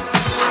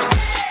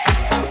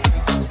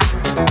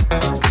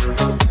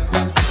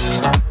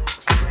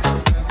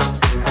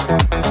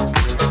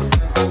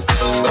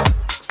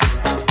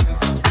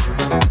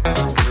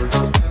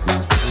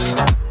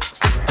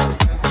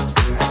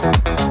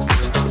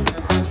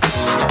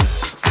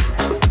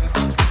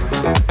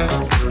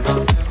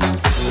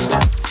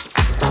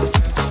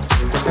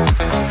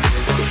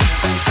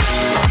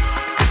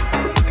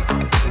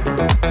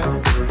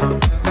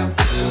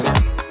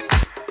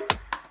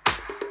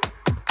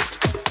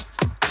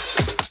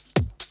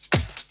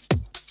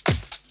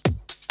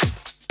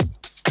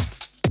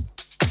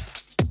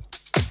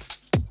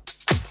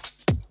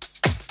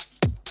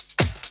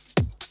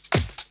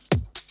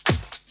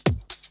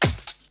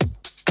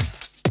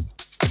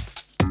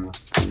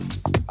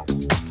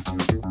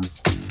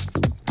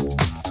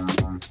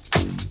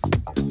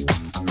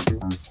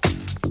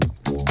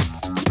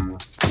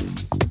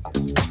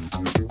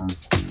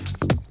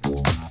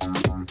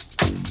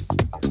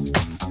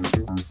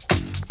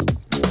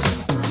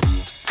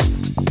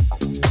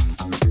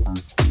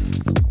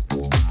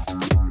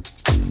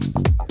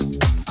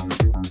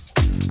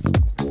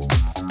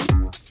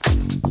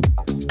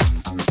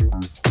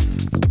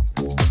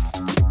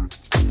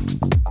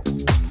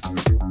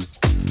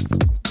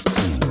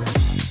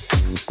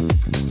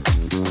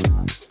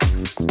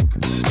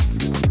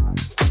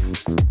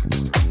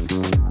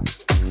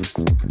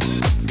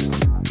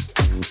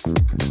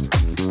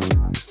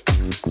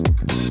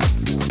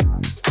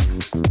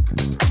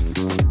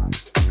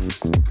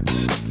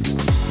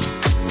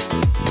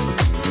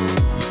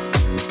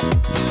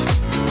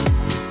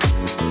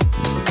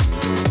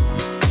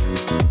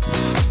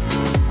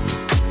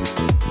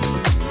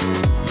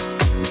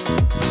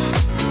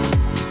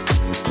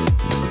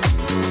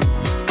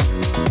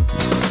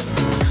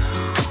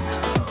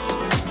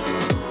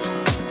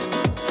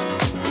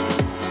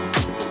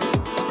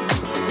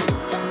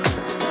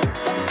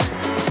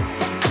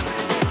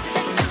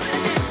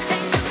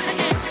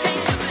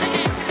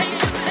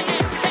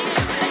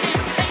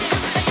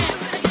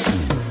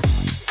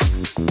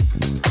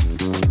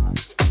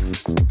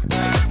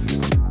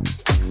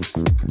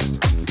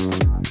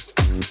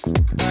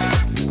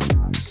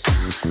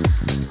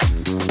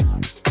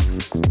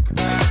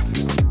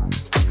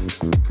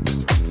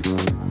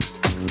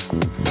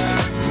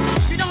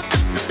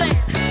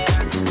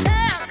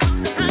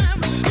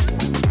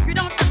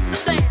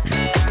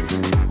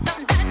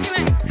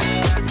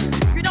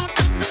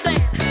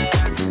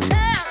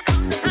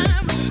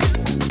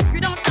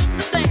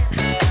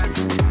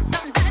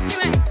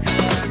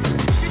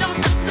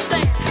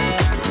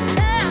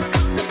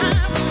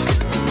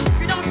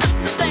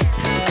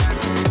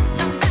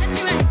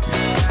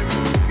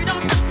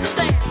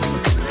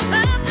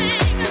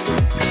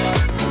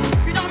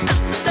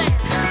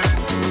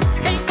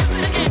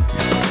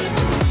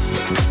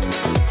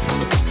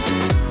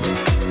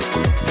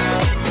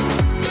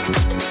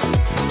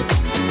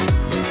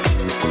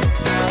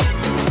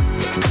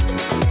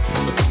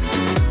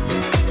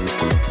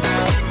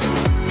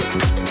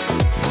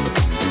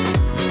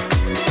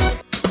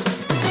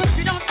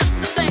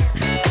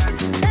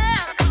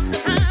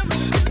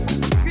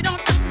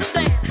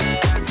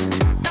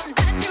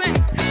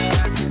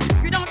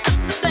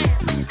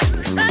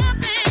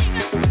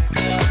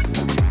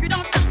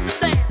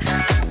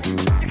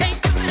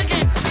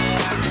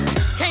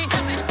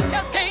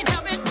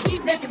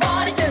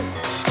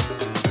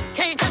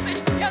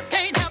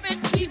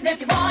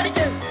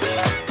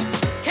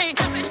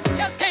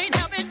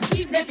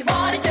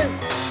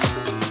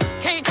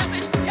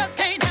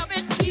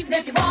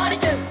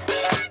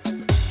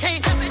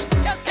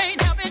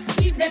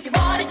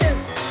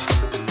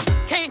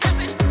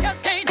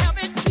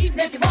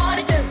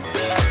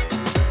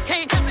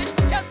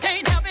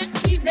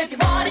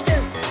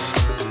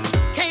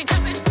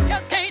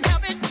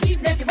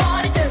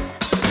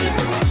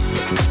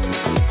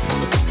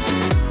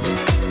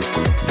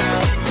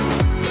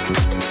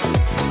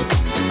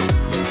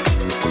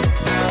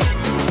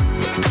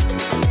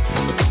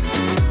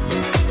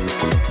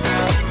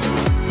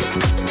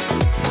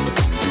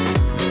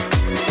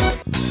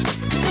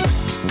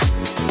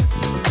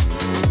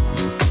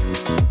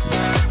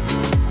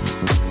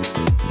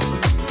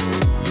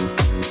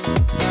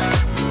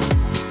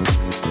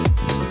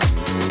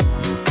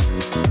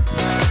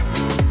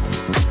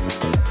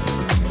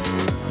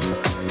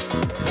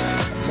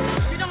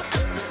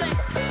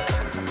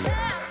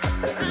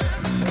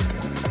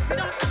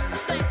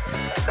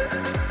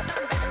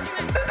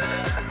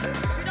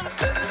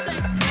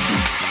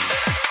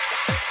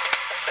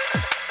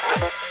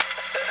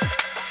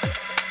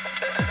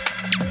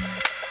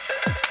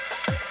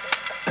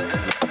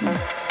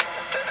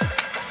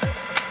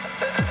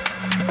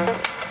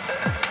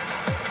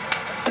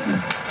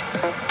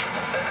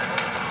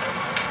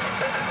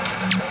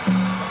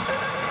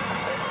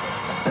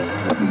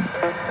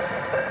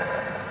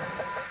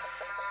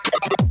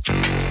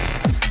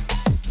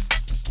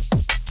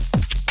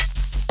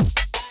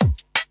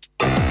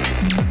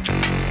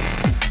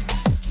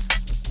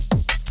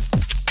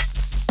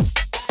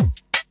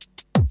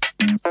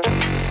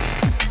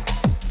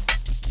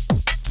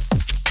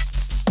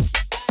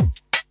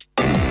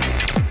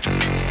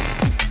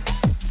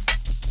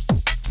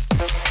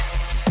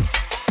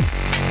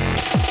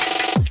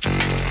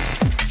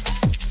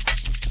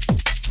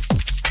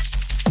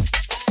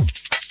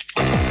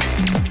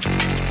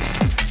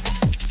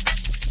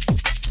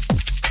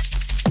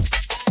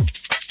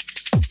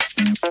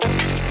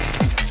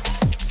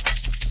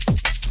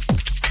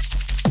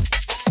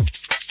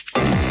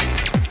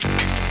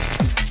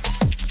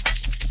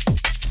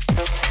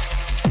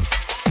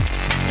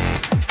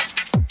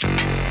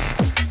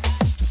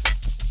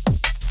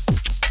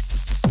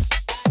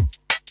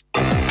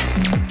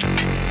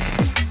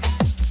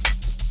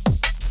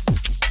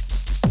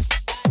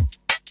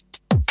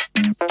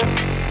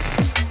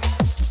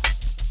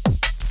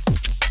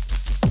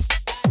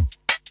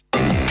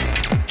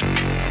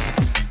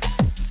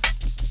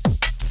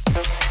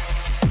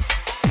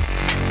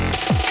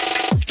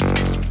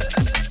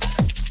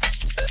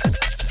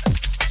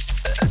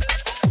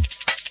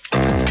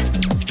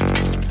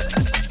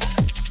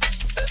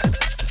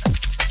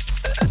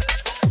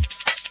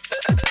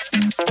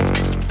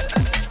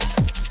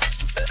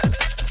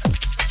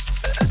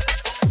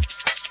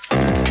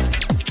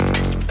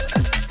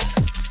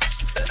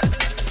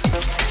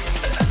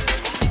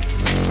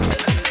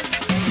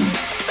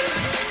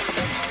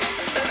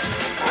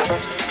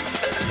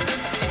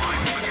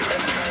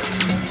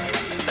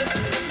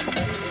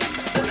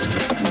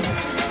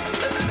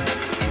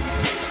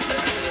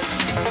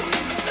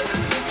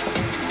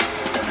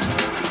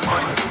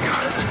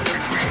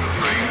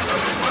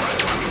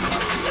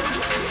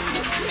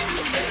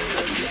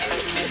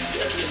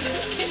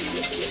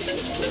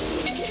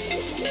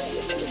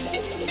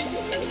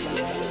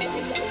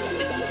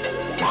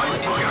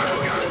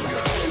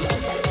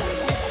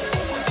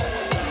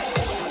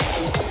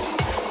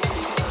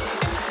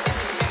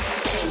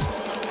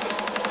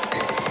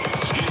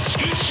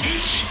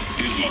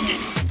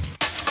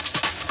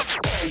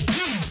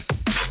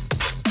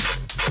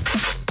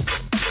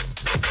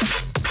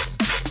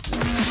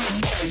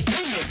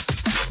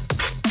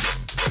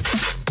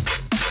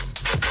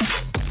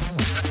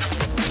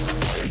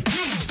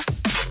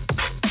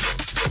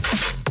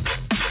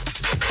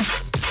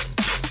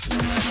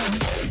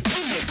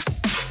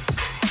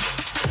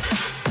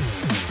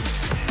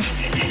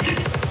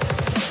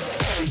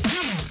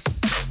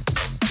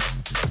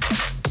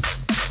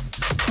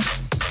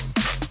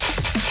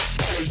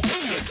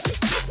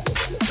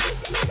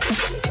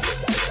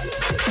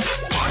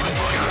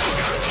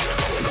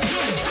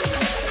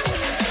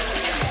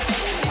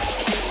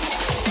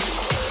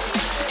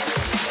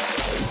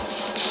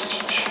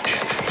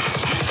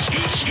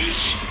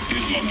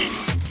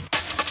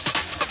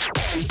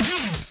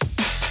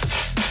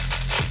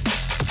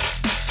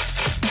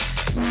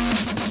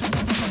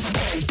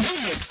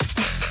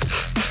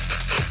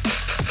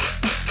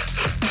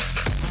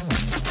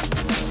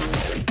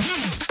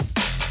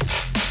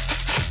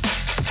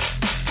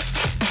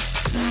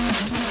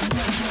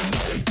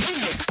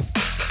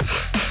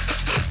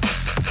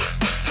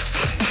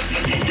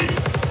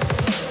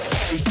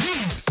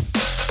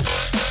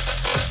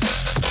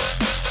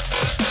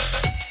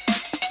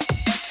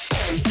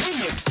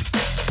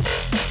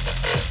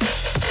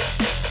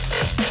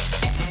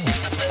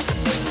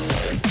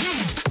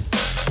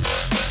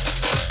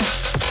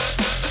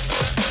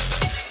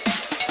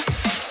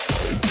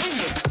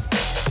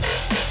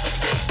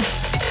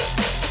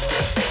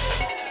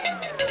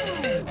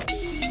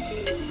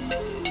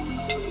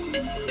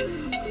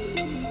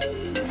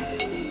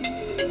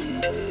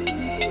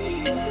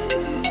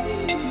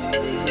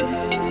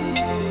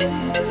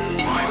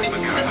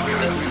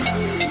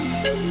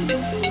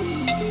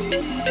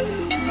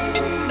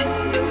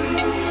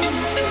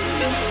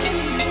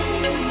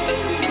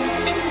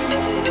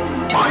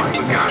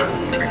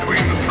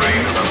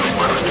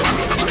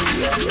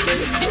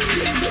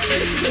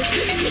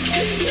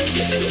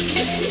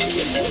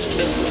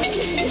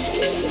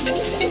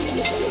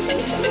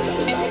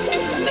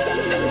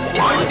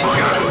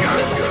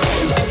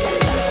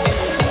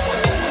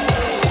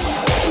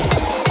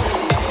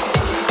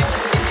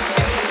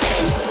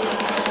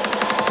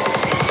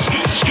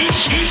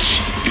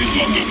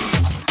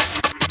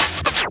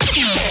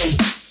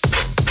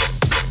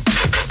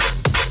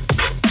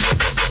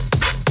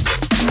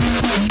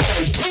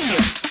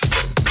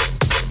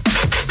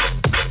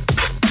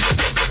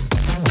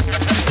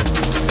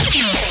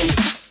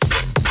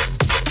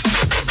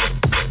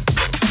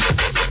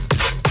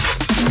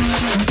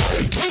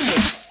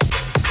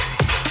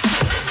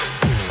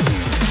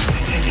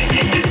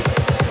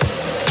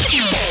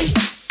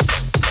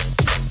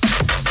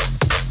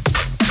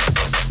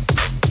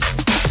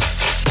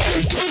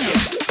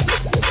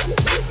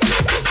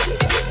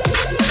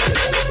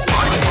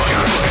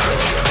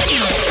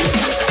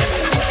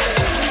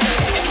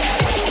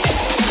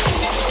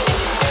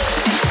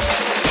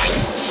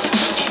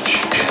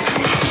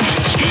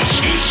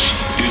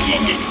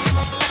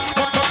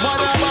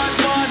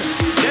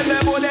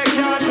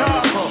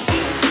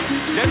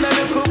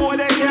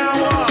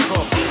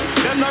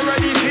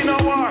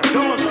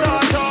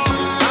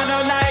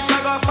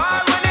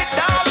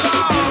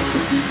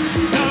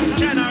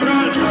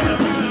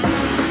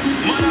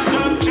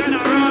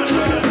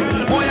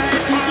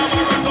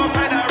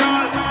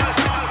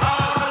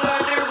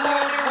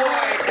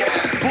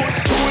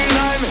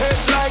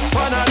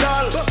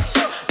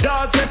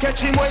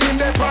 when him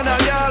dey pan a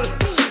girl.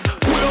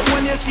 Pull up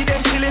when you see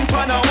them chilling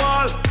pan a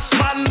wall.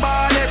 Man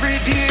ball every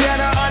day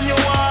and a annual.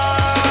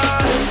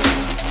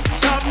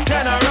 Top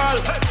general,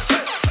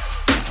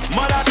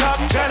 mother top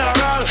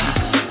general.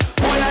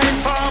 Boy I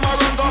informer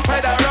run go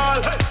federal.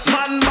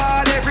 Man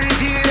ball every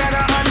day and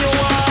a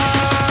annual.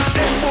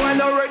 Them boy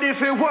not ready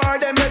for war,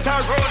 them better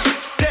run.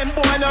 Them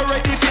boy not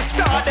ready for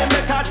start, them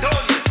better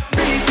done.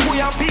 Beat we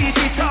a beat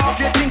it off,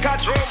 you think a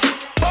drum.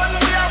 Bun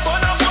we a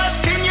bun a boy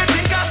skin, you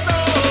think a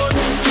sound.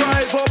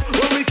 Drive up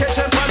when we catch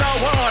them on a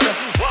wall.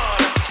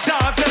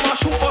 Dogs them a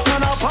shoot us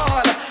on a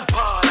ball.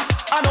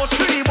 I know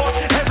tree but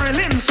every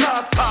limb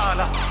start fall.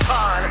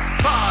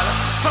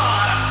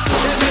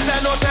 They better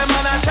know say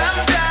man a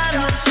champion.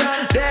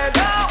 They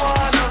don't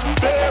wanna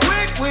play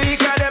with we,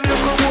 'cause them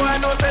little boy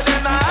know say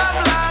them not have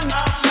long.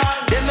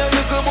 Them the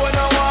little boy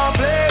no want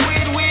play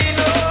with we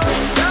no.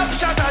 Top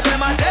shot of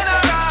them a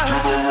general.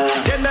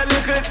 Them the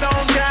little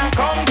sound can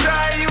come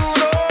try you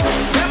know.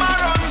 Them a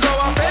run go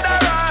a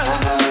federal.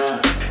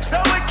 So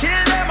we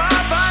kill them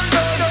off and go.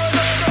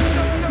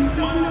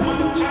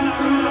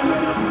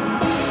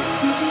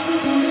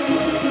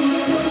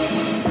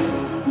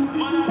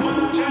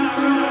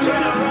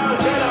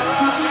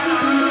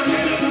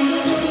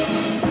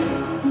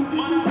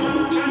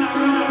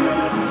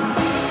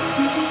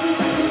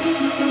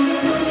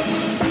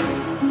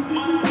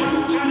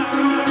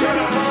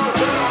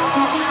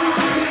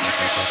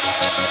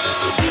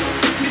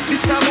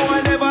 This time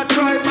I never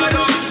try, man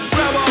up,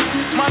 grab up.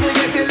 Man, we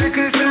get a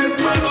little self,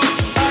 man up.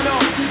 I know,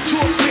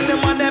 choke with them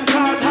and them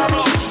cars have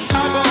up.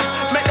 I go,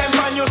 make them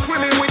find you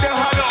swimming with the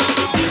hard ups.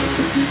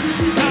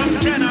 Top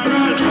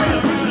general,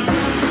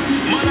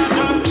 man a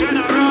top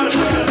general.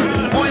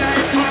 Boy, I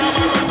ain't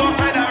farmer, I go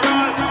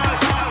federal.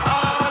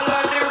 All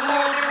of the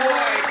road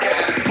boy,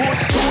 put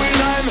two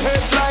in him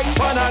head like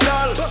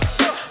Panadol.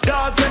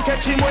 Dogs and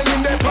catch him when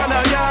in the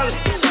Panadol.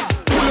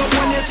 Pull up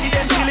when you see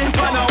them chilling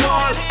pan a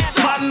wall.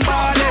 Man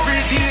ball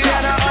every day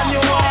and a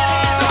annual.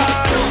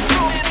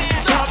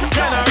 Top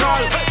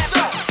general,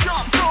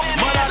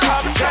 mother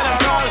top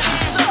general.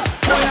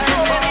 Boy I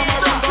ain't farmer,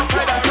 run go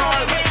federal.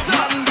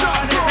 Man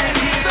ball every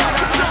day and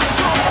a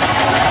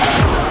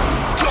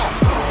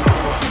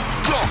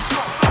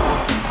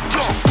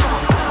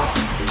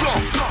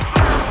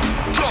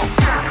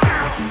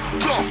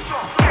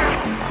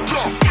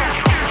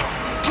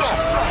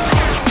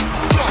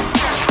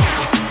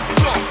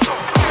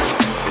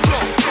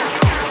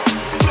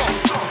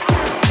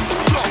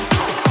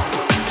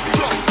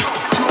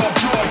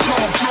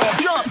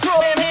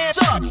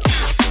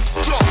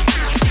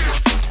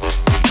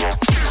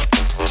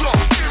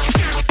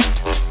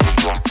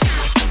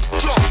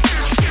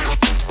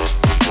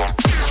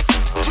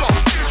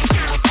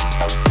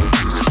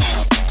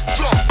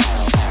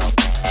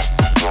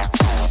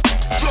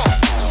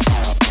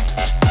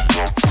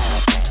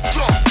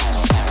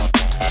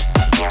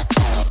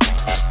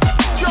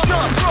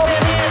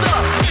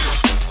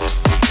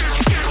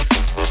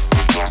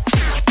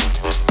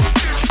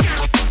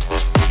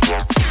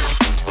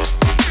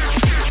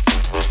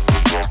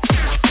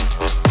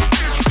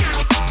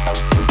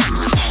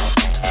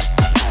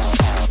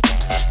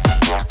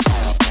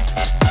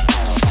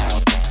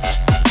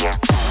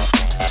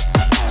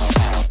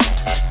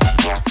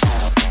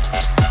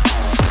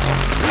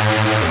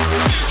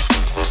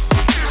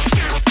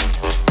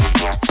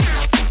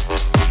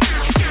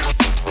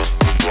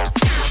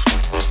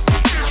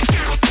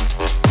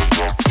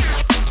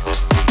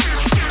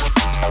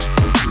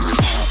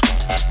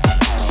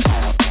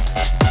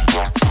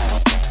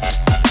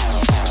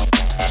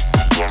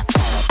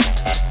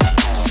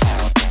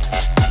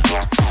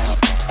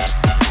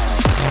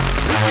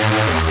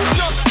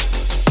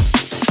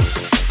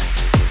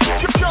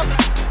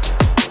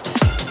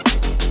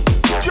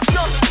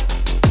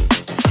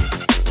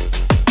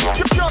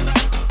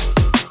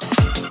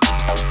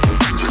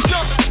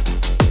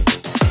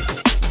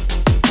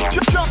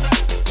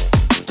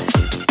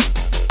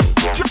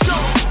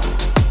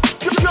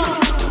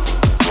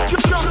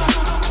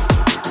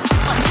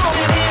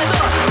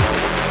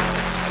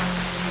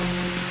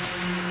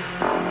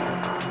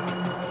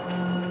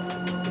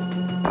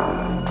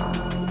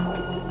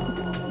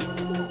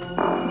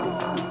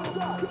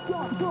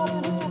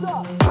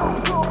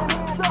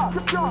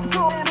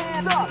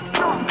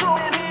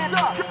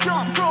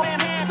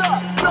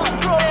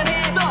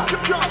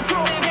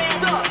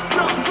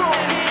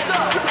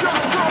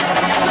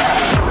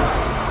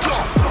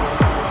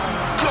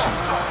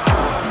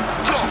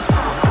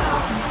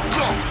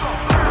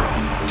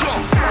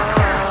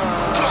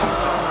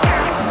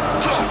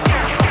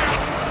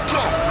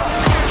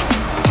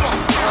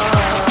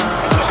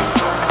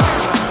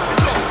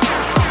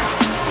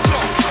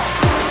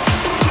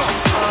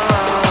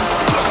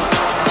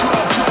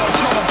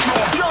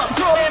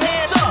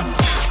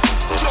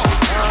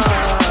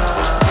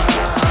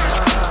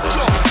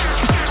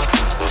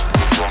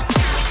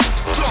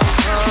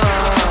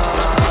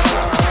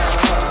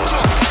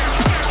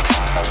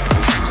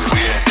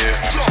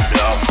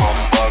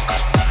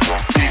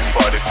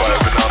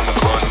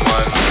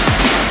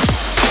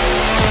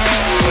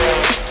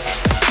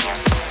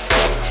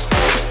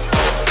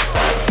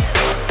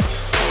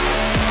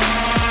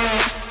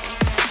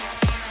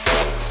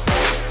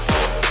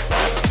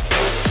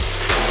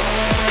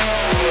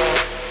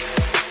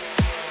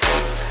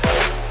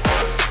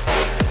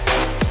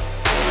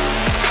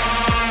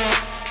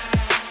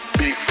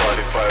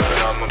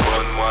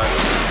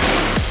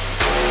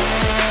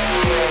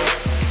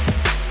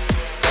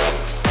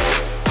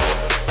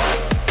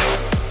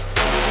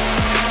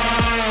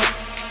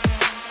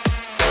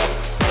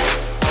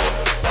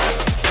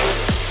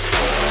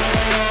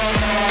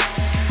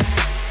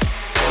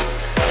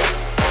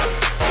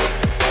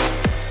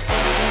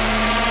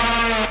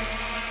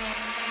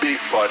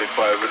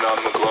I'm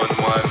the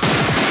gunman.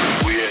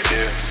 We ain't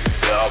there,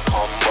 yeah, I'll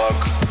come back.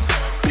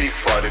 Big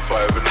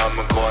 45 and I'm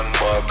a gun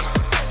back.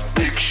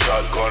 Big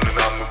shotgun and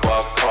I'm the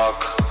backpack.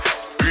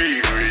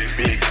 Real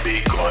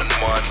big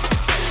gunman.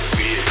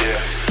 We ain't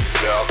there,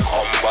 yeah, I'll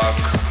come back.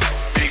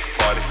 Big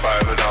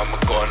 45 and I'm a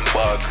gun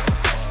back.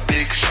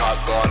 Big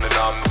shotgun and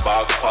I'm the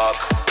backpack.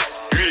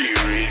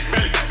 Real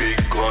big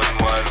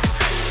gunman.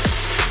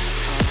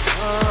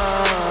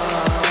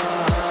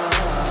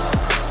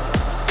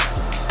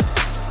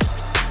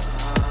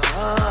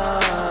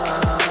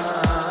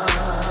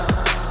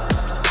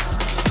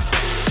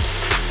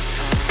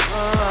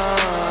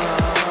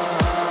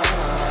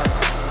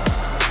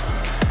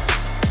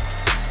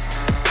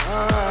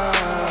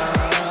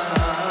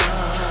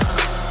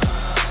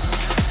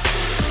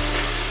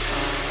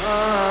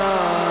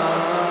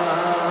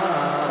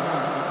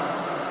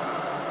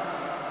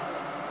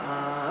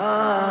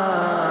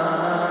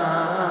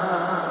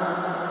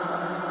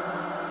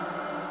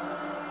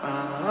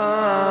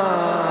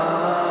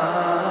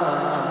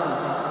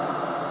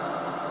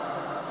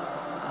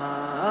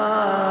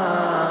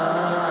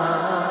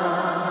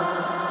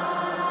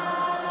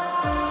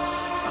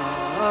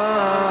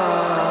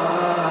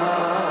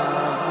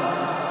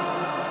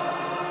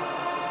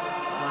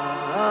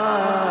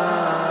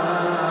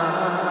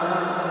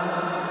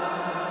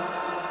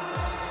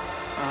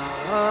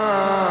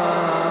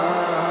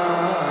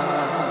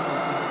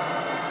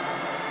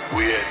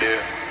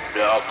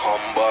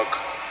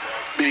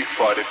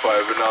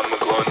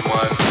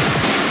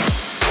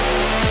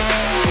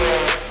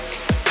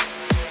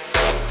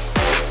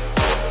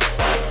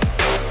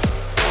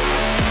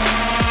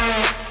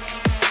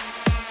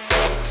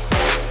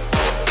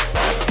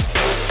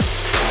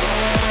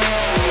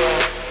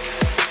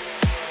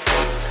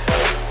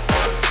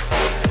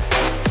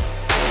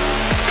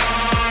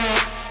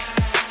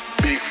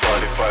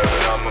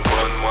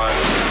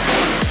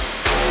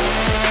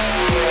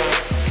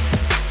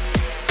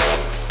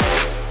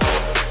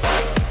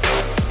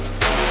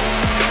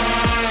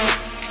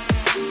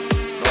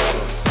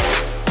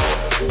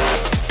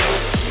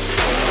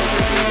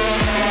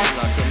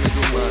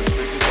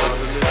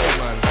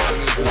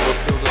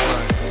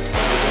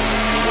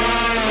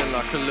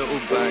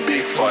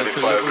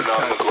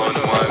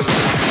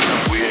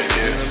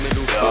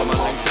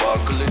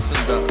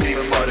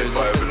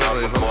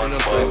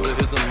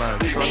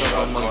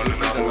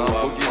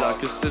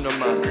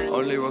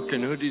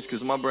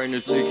 My brain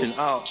is leaking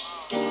out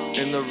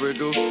in the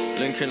riddle,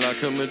 linking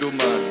like a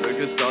middleman.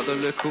 Bigger start the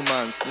little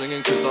man,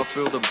 slinging cause I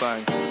feel the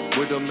bang.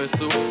 With a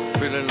missile,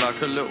 feeling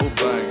like a little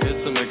bang.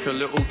 It's to make a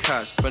little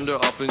cash, spend it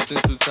up in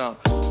Sinsel Town.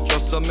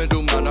 Just a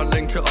middleman, I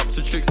link it up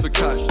to chicks for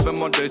cash. Spend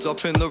my days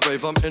up in the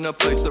rave, I'm in a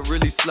place that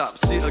really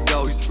slaps. See a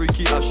girl who's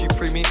freaky out, she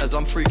pre me as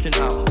I'm freaking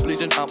out.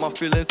 Bleeding out my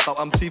feelings out,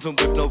 I'm teething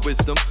with no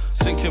wisdom.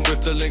 Sinking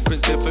with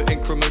delinquents here for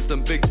increments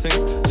and big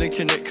things.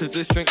 Linking it cause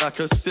this drink like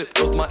a sip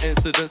of my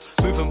incidents.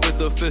 Moving with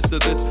the fist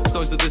of this,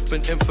 songs of this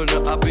been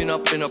infinite. I've been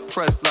up in a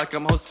press like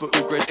I'm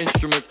hospital grade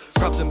instruments.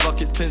 Crabs and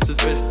buckets, pincers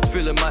been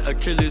feeling my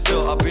Achilles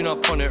heel. I've been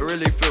up on it,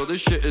 really feel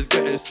this shit is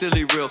getting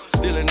silly real.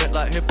 Dealing it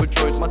like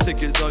hippodromes, my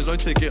ticket zones, no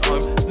ticket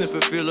home. Sniff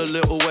it, feel a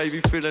little wavy,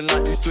 feeling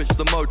like you switched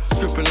the mode.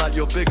 Tripping like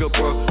you're bigger,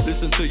 bro,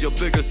 listen to your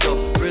bigger self.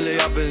 Really,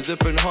 I've been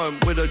zipping home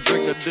with a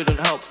drink that didn't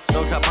help.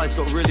 No cap ice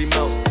got really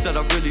melt, said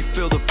I really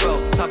feel the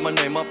felt. Tap my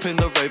name up in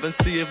the rave and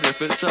see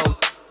if it sells.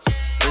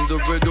 In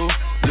the riddle,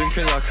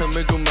 linking like a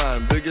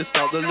middleman. Biggest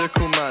out the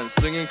little man,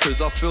 singing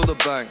cause I feel the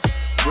bang.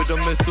 With a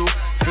missile,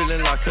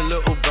 feeling like a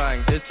little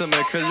bang. It's to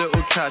make a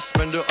little cash,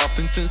 spend it up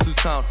in Sinsel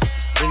Town.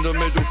 In the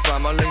middle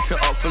fam, I link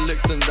it up for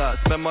licks and that.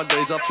 Spend my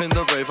days up in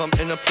the rave, I'm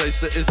in a place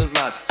that isn't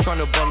mad.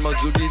 Trying to bun my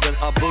zoogie, then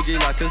I boogie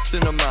like a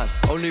cinnamon.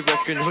 Only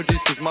rocking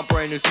hoodies cause my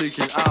brain is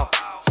leaking out.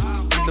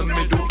 In the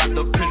middle, at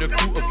the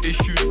pinnacle of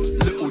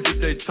issues. Little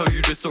did they tell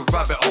you this a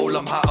rabbit hole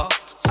I'm hatter.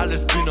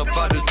 Alice been a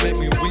badders, make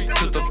me weak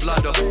to the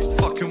bladder.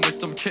 Fucking with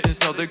some kittens,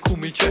 now they call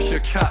me Cheshire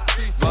Cat.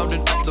 Rounding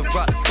up the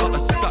rats, cut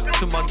a stack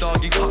to my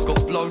doggy cut.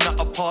 Got blown at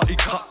a party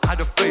cut, had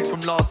a fade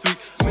from last week.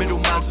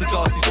 Middleman to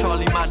Darcy,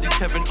 Charlie, Mandy,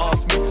 Kevin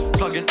asked me.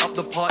 Plugging up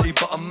the party,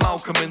 but I'm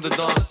Malcolm in the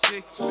dance.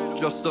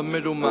 Just a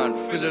middleman,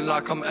 feeling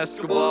like I'm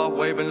Escobar.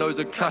 Waving loads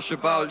of cash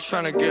about,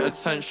 trying to get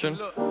attention.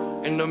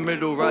 In the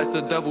middle, writes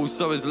the devil,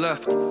 so is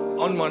left.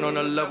 On one on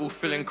a level,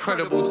 feel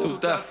incredible till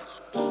death.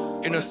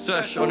 In a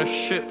sesh on a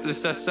ship,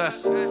 this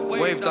SS.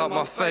 Waved out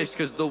my face,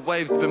 cause the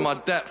waves been my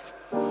depth.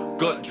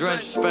 Got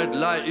drenched, sped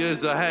light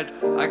years ahead.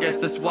 I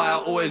guess that's why I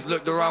always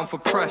looked around for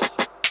press.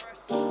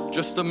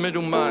 Just a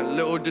middleman,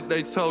 little did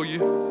they tell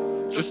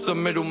you. Just a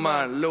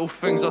middleman, little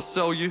things I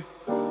sell you.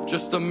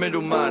 Just a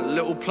middleman,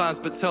 little plans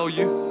but tell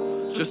you.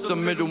 Just a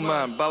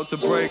middleman, bout to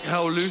break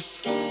hell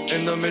loose.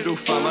 In the middle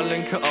fam, I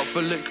link it up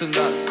for licks and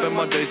that. Spend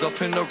my days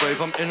up in the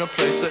rave, I'm in a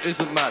place that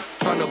isn't mad.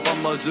 Trying to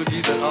bum my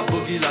zoogie, then I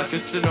boogie like a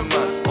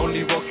cinnamon.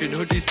 Only rocking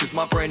hoodies cause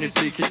my brain is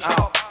leaking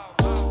out.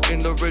 in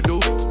the riddle,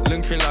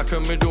 linking like a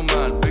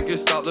middleman.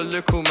 Biggest out the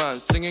little man,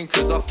 singing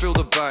cause I feel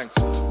the bang.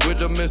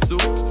 With a missile,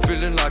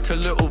 feeling like a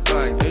little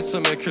bang. It's to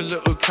make a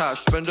little cash,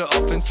 spend it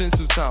up in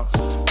Tinseltown.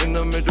 In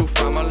the middle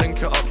fam, I link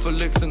it up for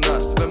licks and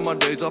that. Spend my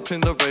days up in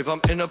the rave, I'm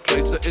in a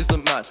place that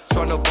isn't mad.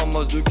 Tryna bum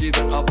my zookie,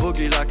 then I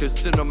boogie like a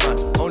cinnamon.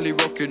 Only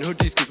rocking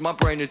hoodies cause my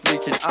brain is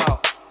leaking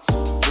out.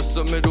 Just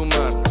a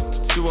middleman,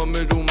 to a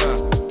middleman.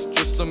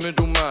 Just a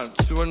middleman,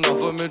 to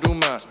another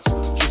middleman.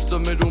 Just a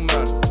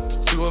middleman,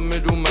 to a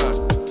middleman.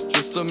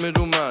 Just a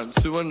middleman,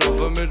 to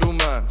another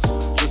middleman.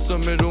 Just a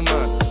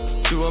middleman,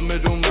 to a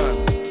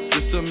middleman.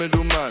 Just a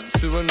middleman,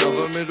 to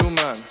another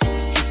middleman.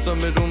 Just a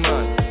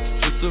middleman,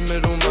 just a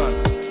middleman.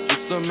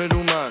 Just a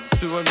middleman,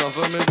 to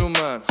another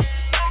middleman.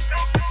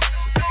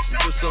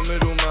 Just a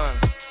middleman.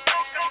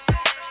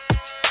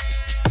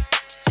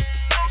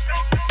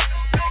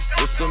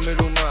 Just a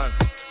middleman.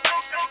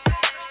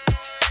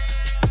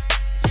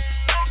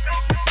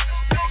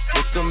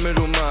 Just a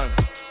middleman.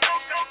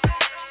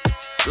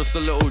 Just a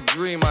little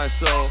dream I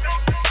saw.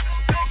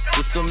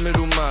 Just a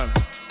middleman.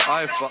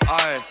 Eye for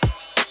eye.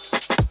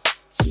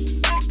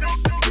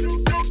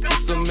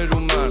 Just a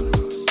middleman.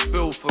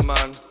 Spill for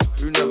man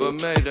who never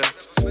made it.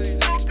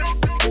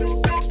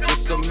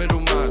 Just a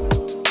middleman.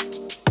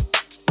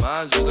 My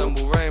hands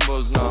resemble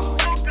rainbows now.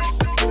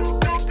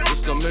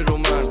 Just a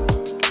middleman.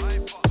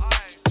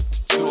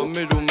 To a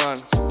middleman.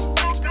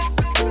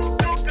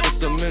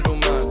 Just a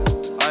middleman.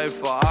 Eye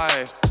for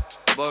eye.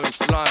 Bone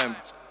slime.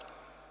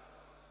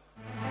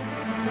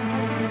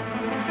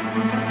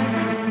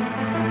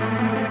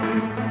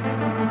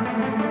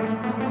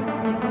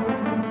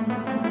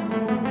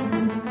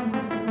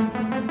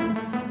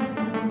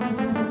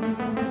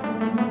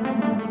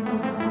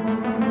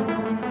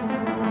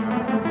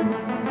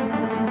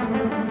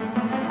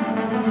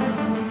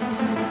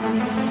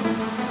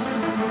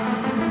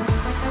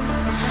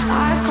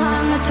 I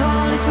climb the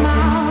tallest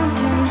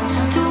mountain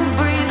to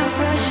breathe the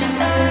freshest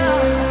air,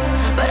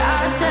 but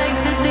I take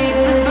the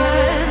deepest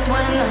breaths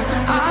when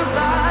I've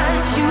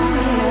got you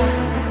here.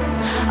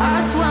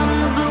 I swam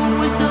the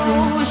bluest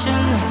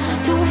ocean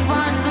to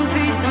find some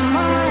peace of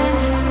mind,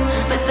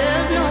 but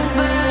there's no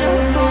better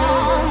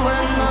calm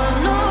when the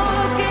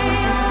look in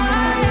your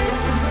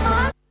eyes.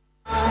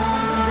 I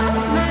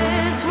don't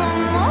miss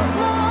one more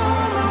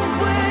moment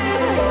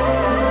with you.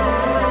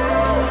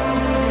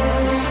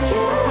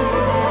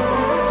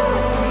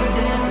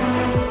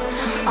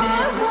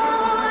 I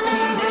want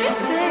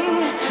everything,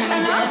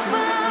 and I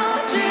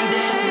found it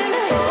in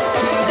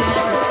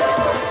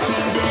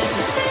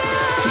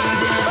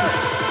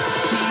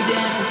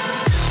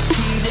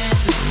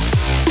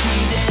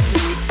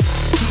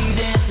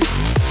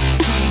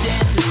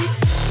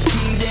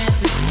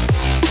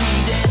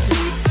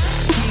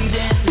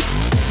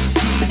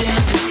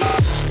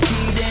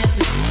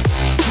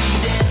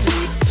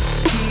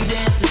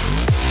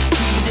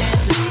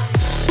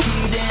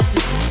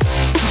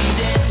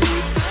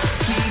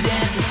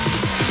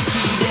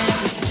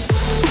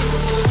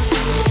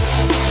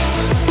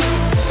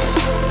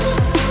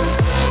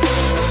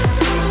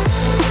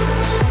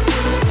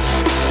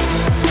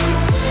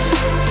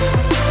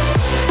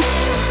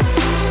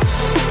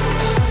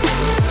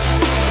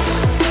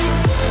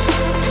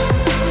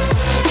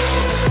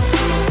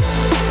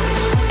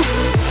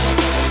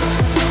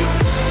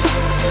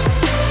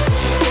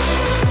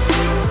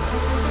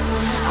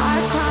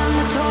I climb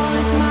the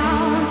tallest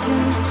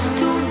mountain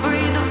to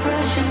breathe the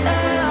freshest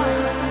air,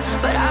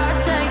 but I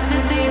take the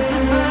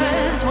deepest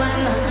breaths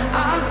when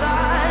I've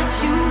got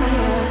you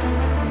here.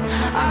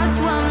 I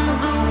swam the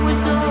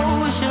bluest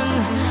ocean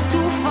to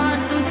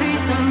find some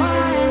peace of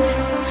mind,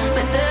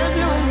 but there's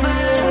no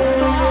better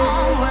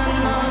calm when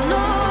the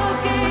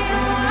look in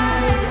your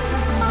eyes.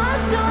 I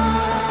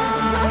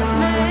don't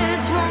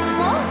miss one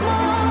more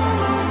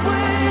moment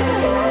with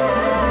you.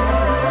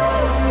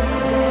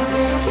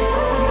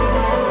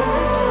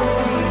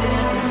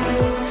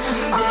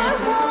 I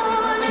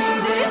want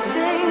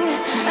everything,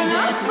 and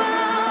I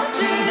found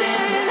it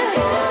in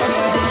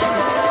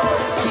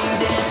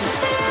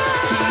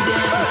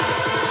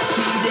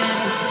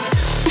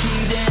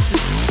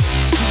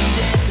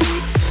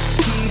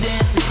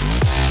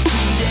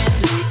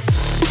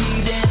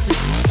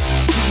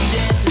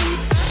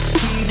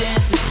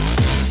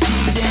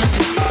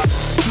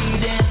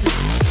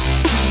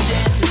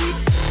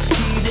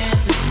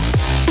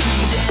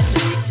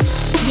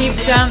Keep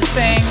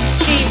dancing,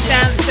 keep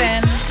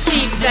dancing,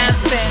 keep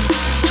dancing.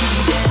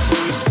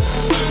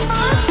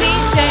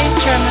 DJ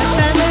Tremor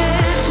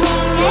says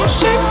you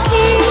should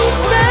keep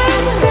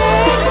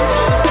dancing.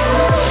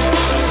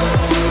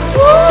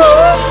 Woo,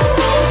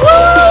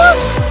 woo.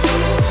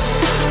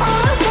 I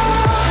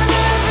want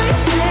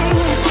everything,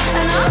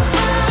 and I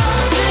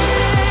found it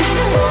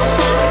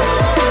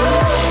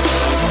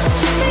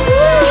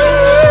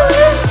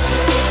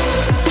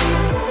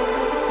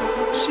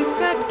in She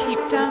said keep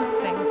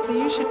dancing, so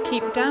you should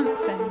keep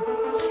dancing.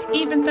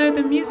 Even though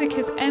the music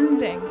is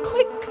ending.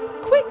 Quick,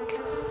 quick.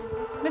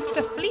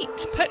 Mr.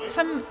 Fleet, put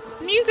some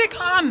music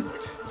on.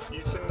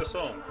 You sing the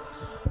song.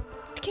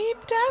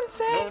 Keep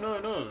dancing.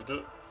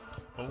 No.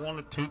 I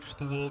want to teach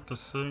the world to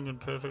sing in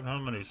perfect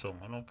harmony song,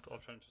 and I'll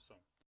change the song.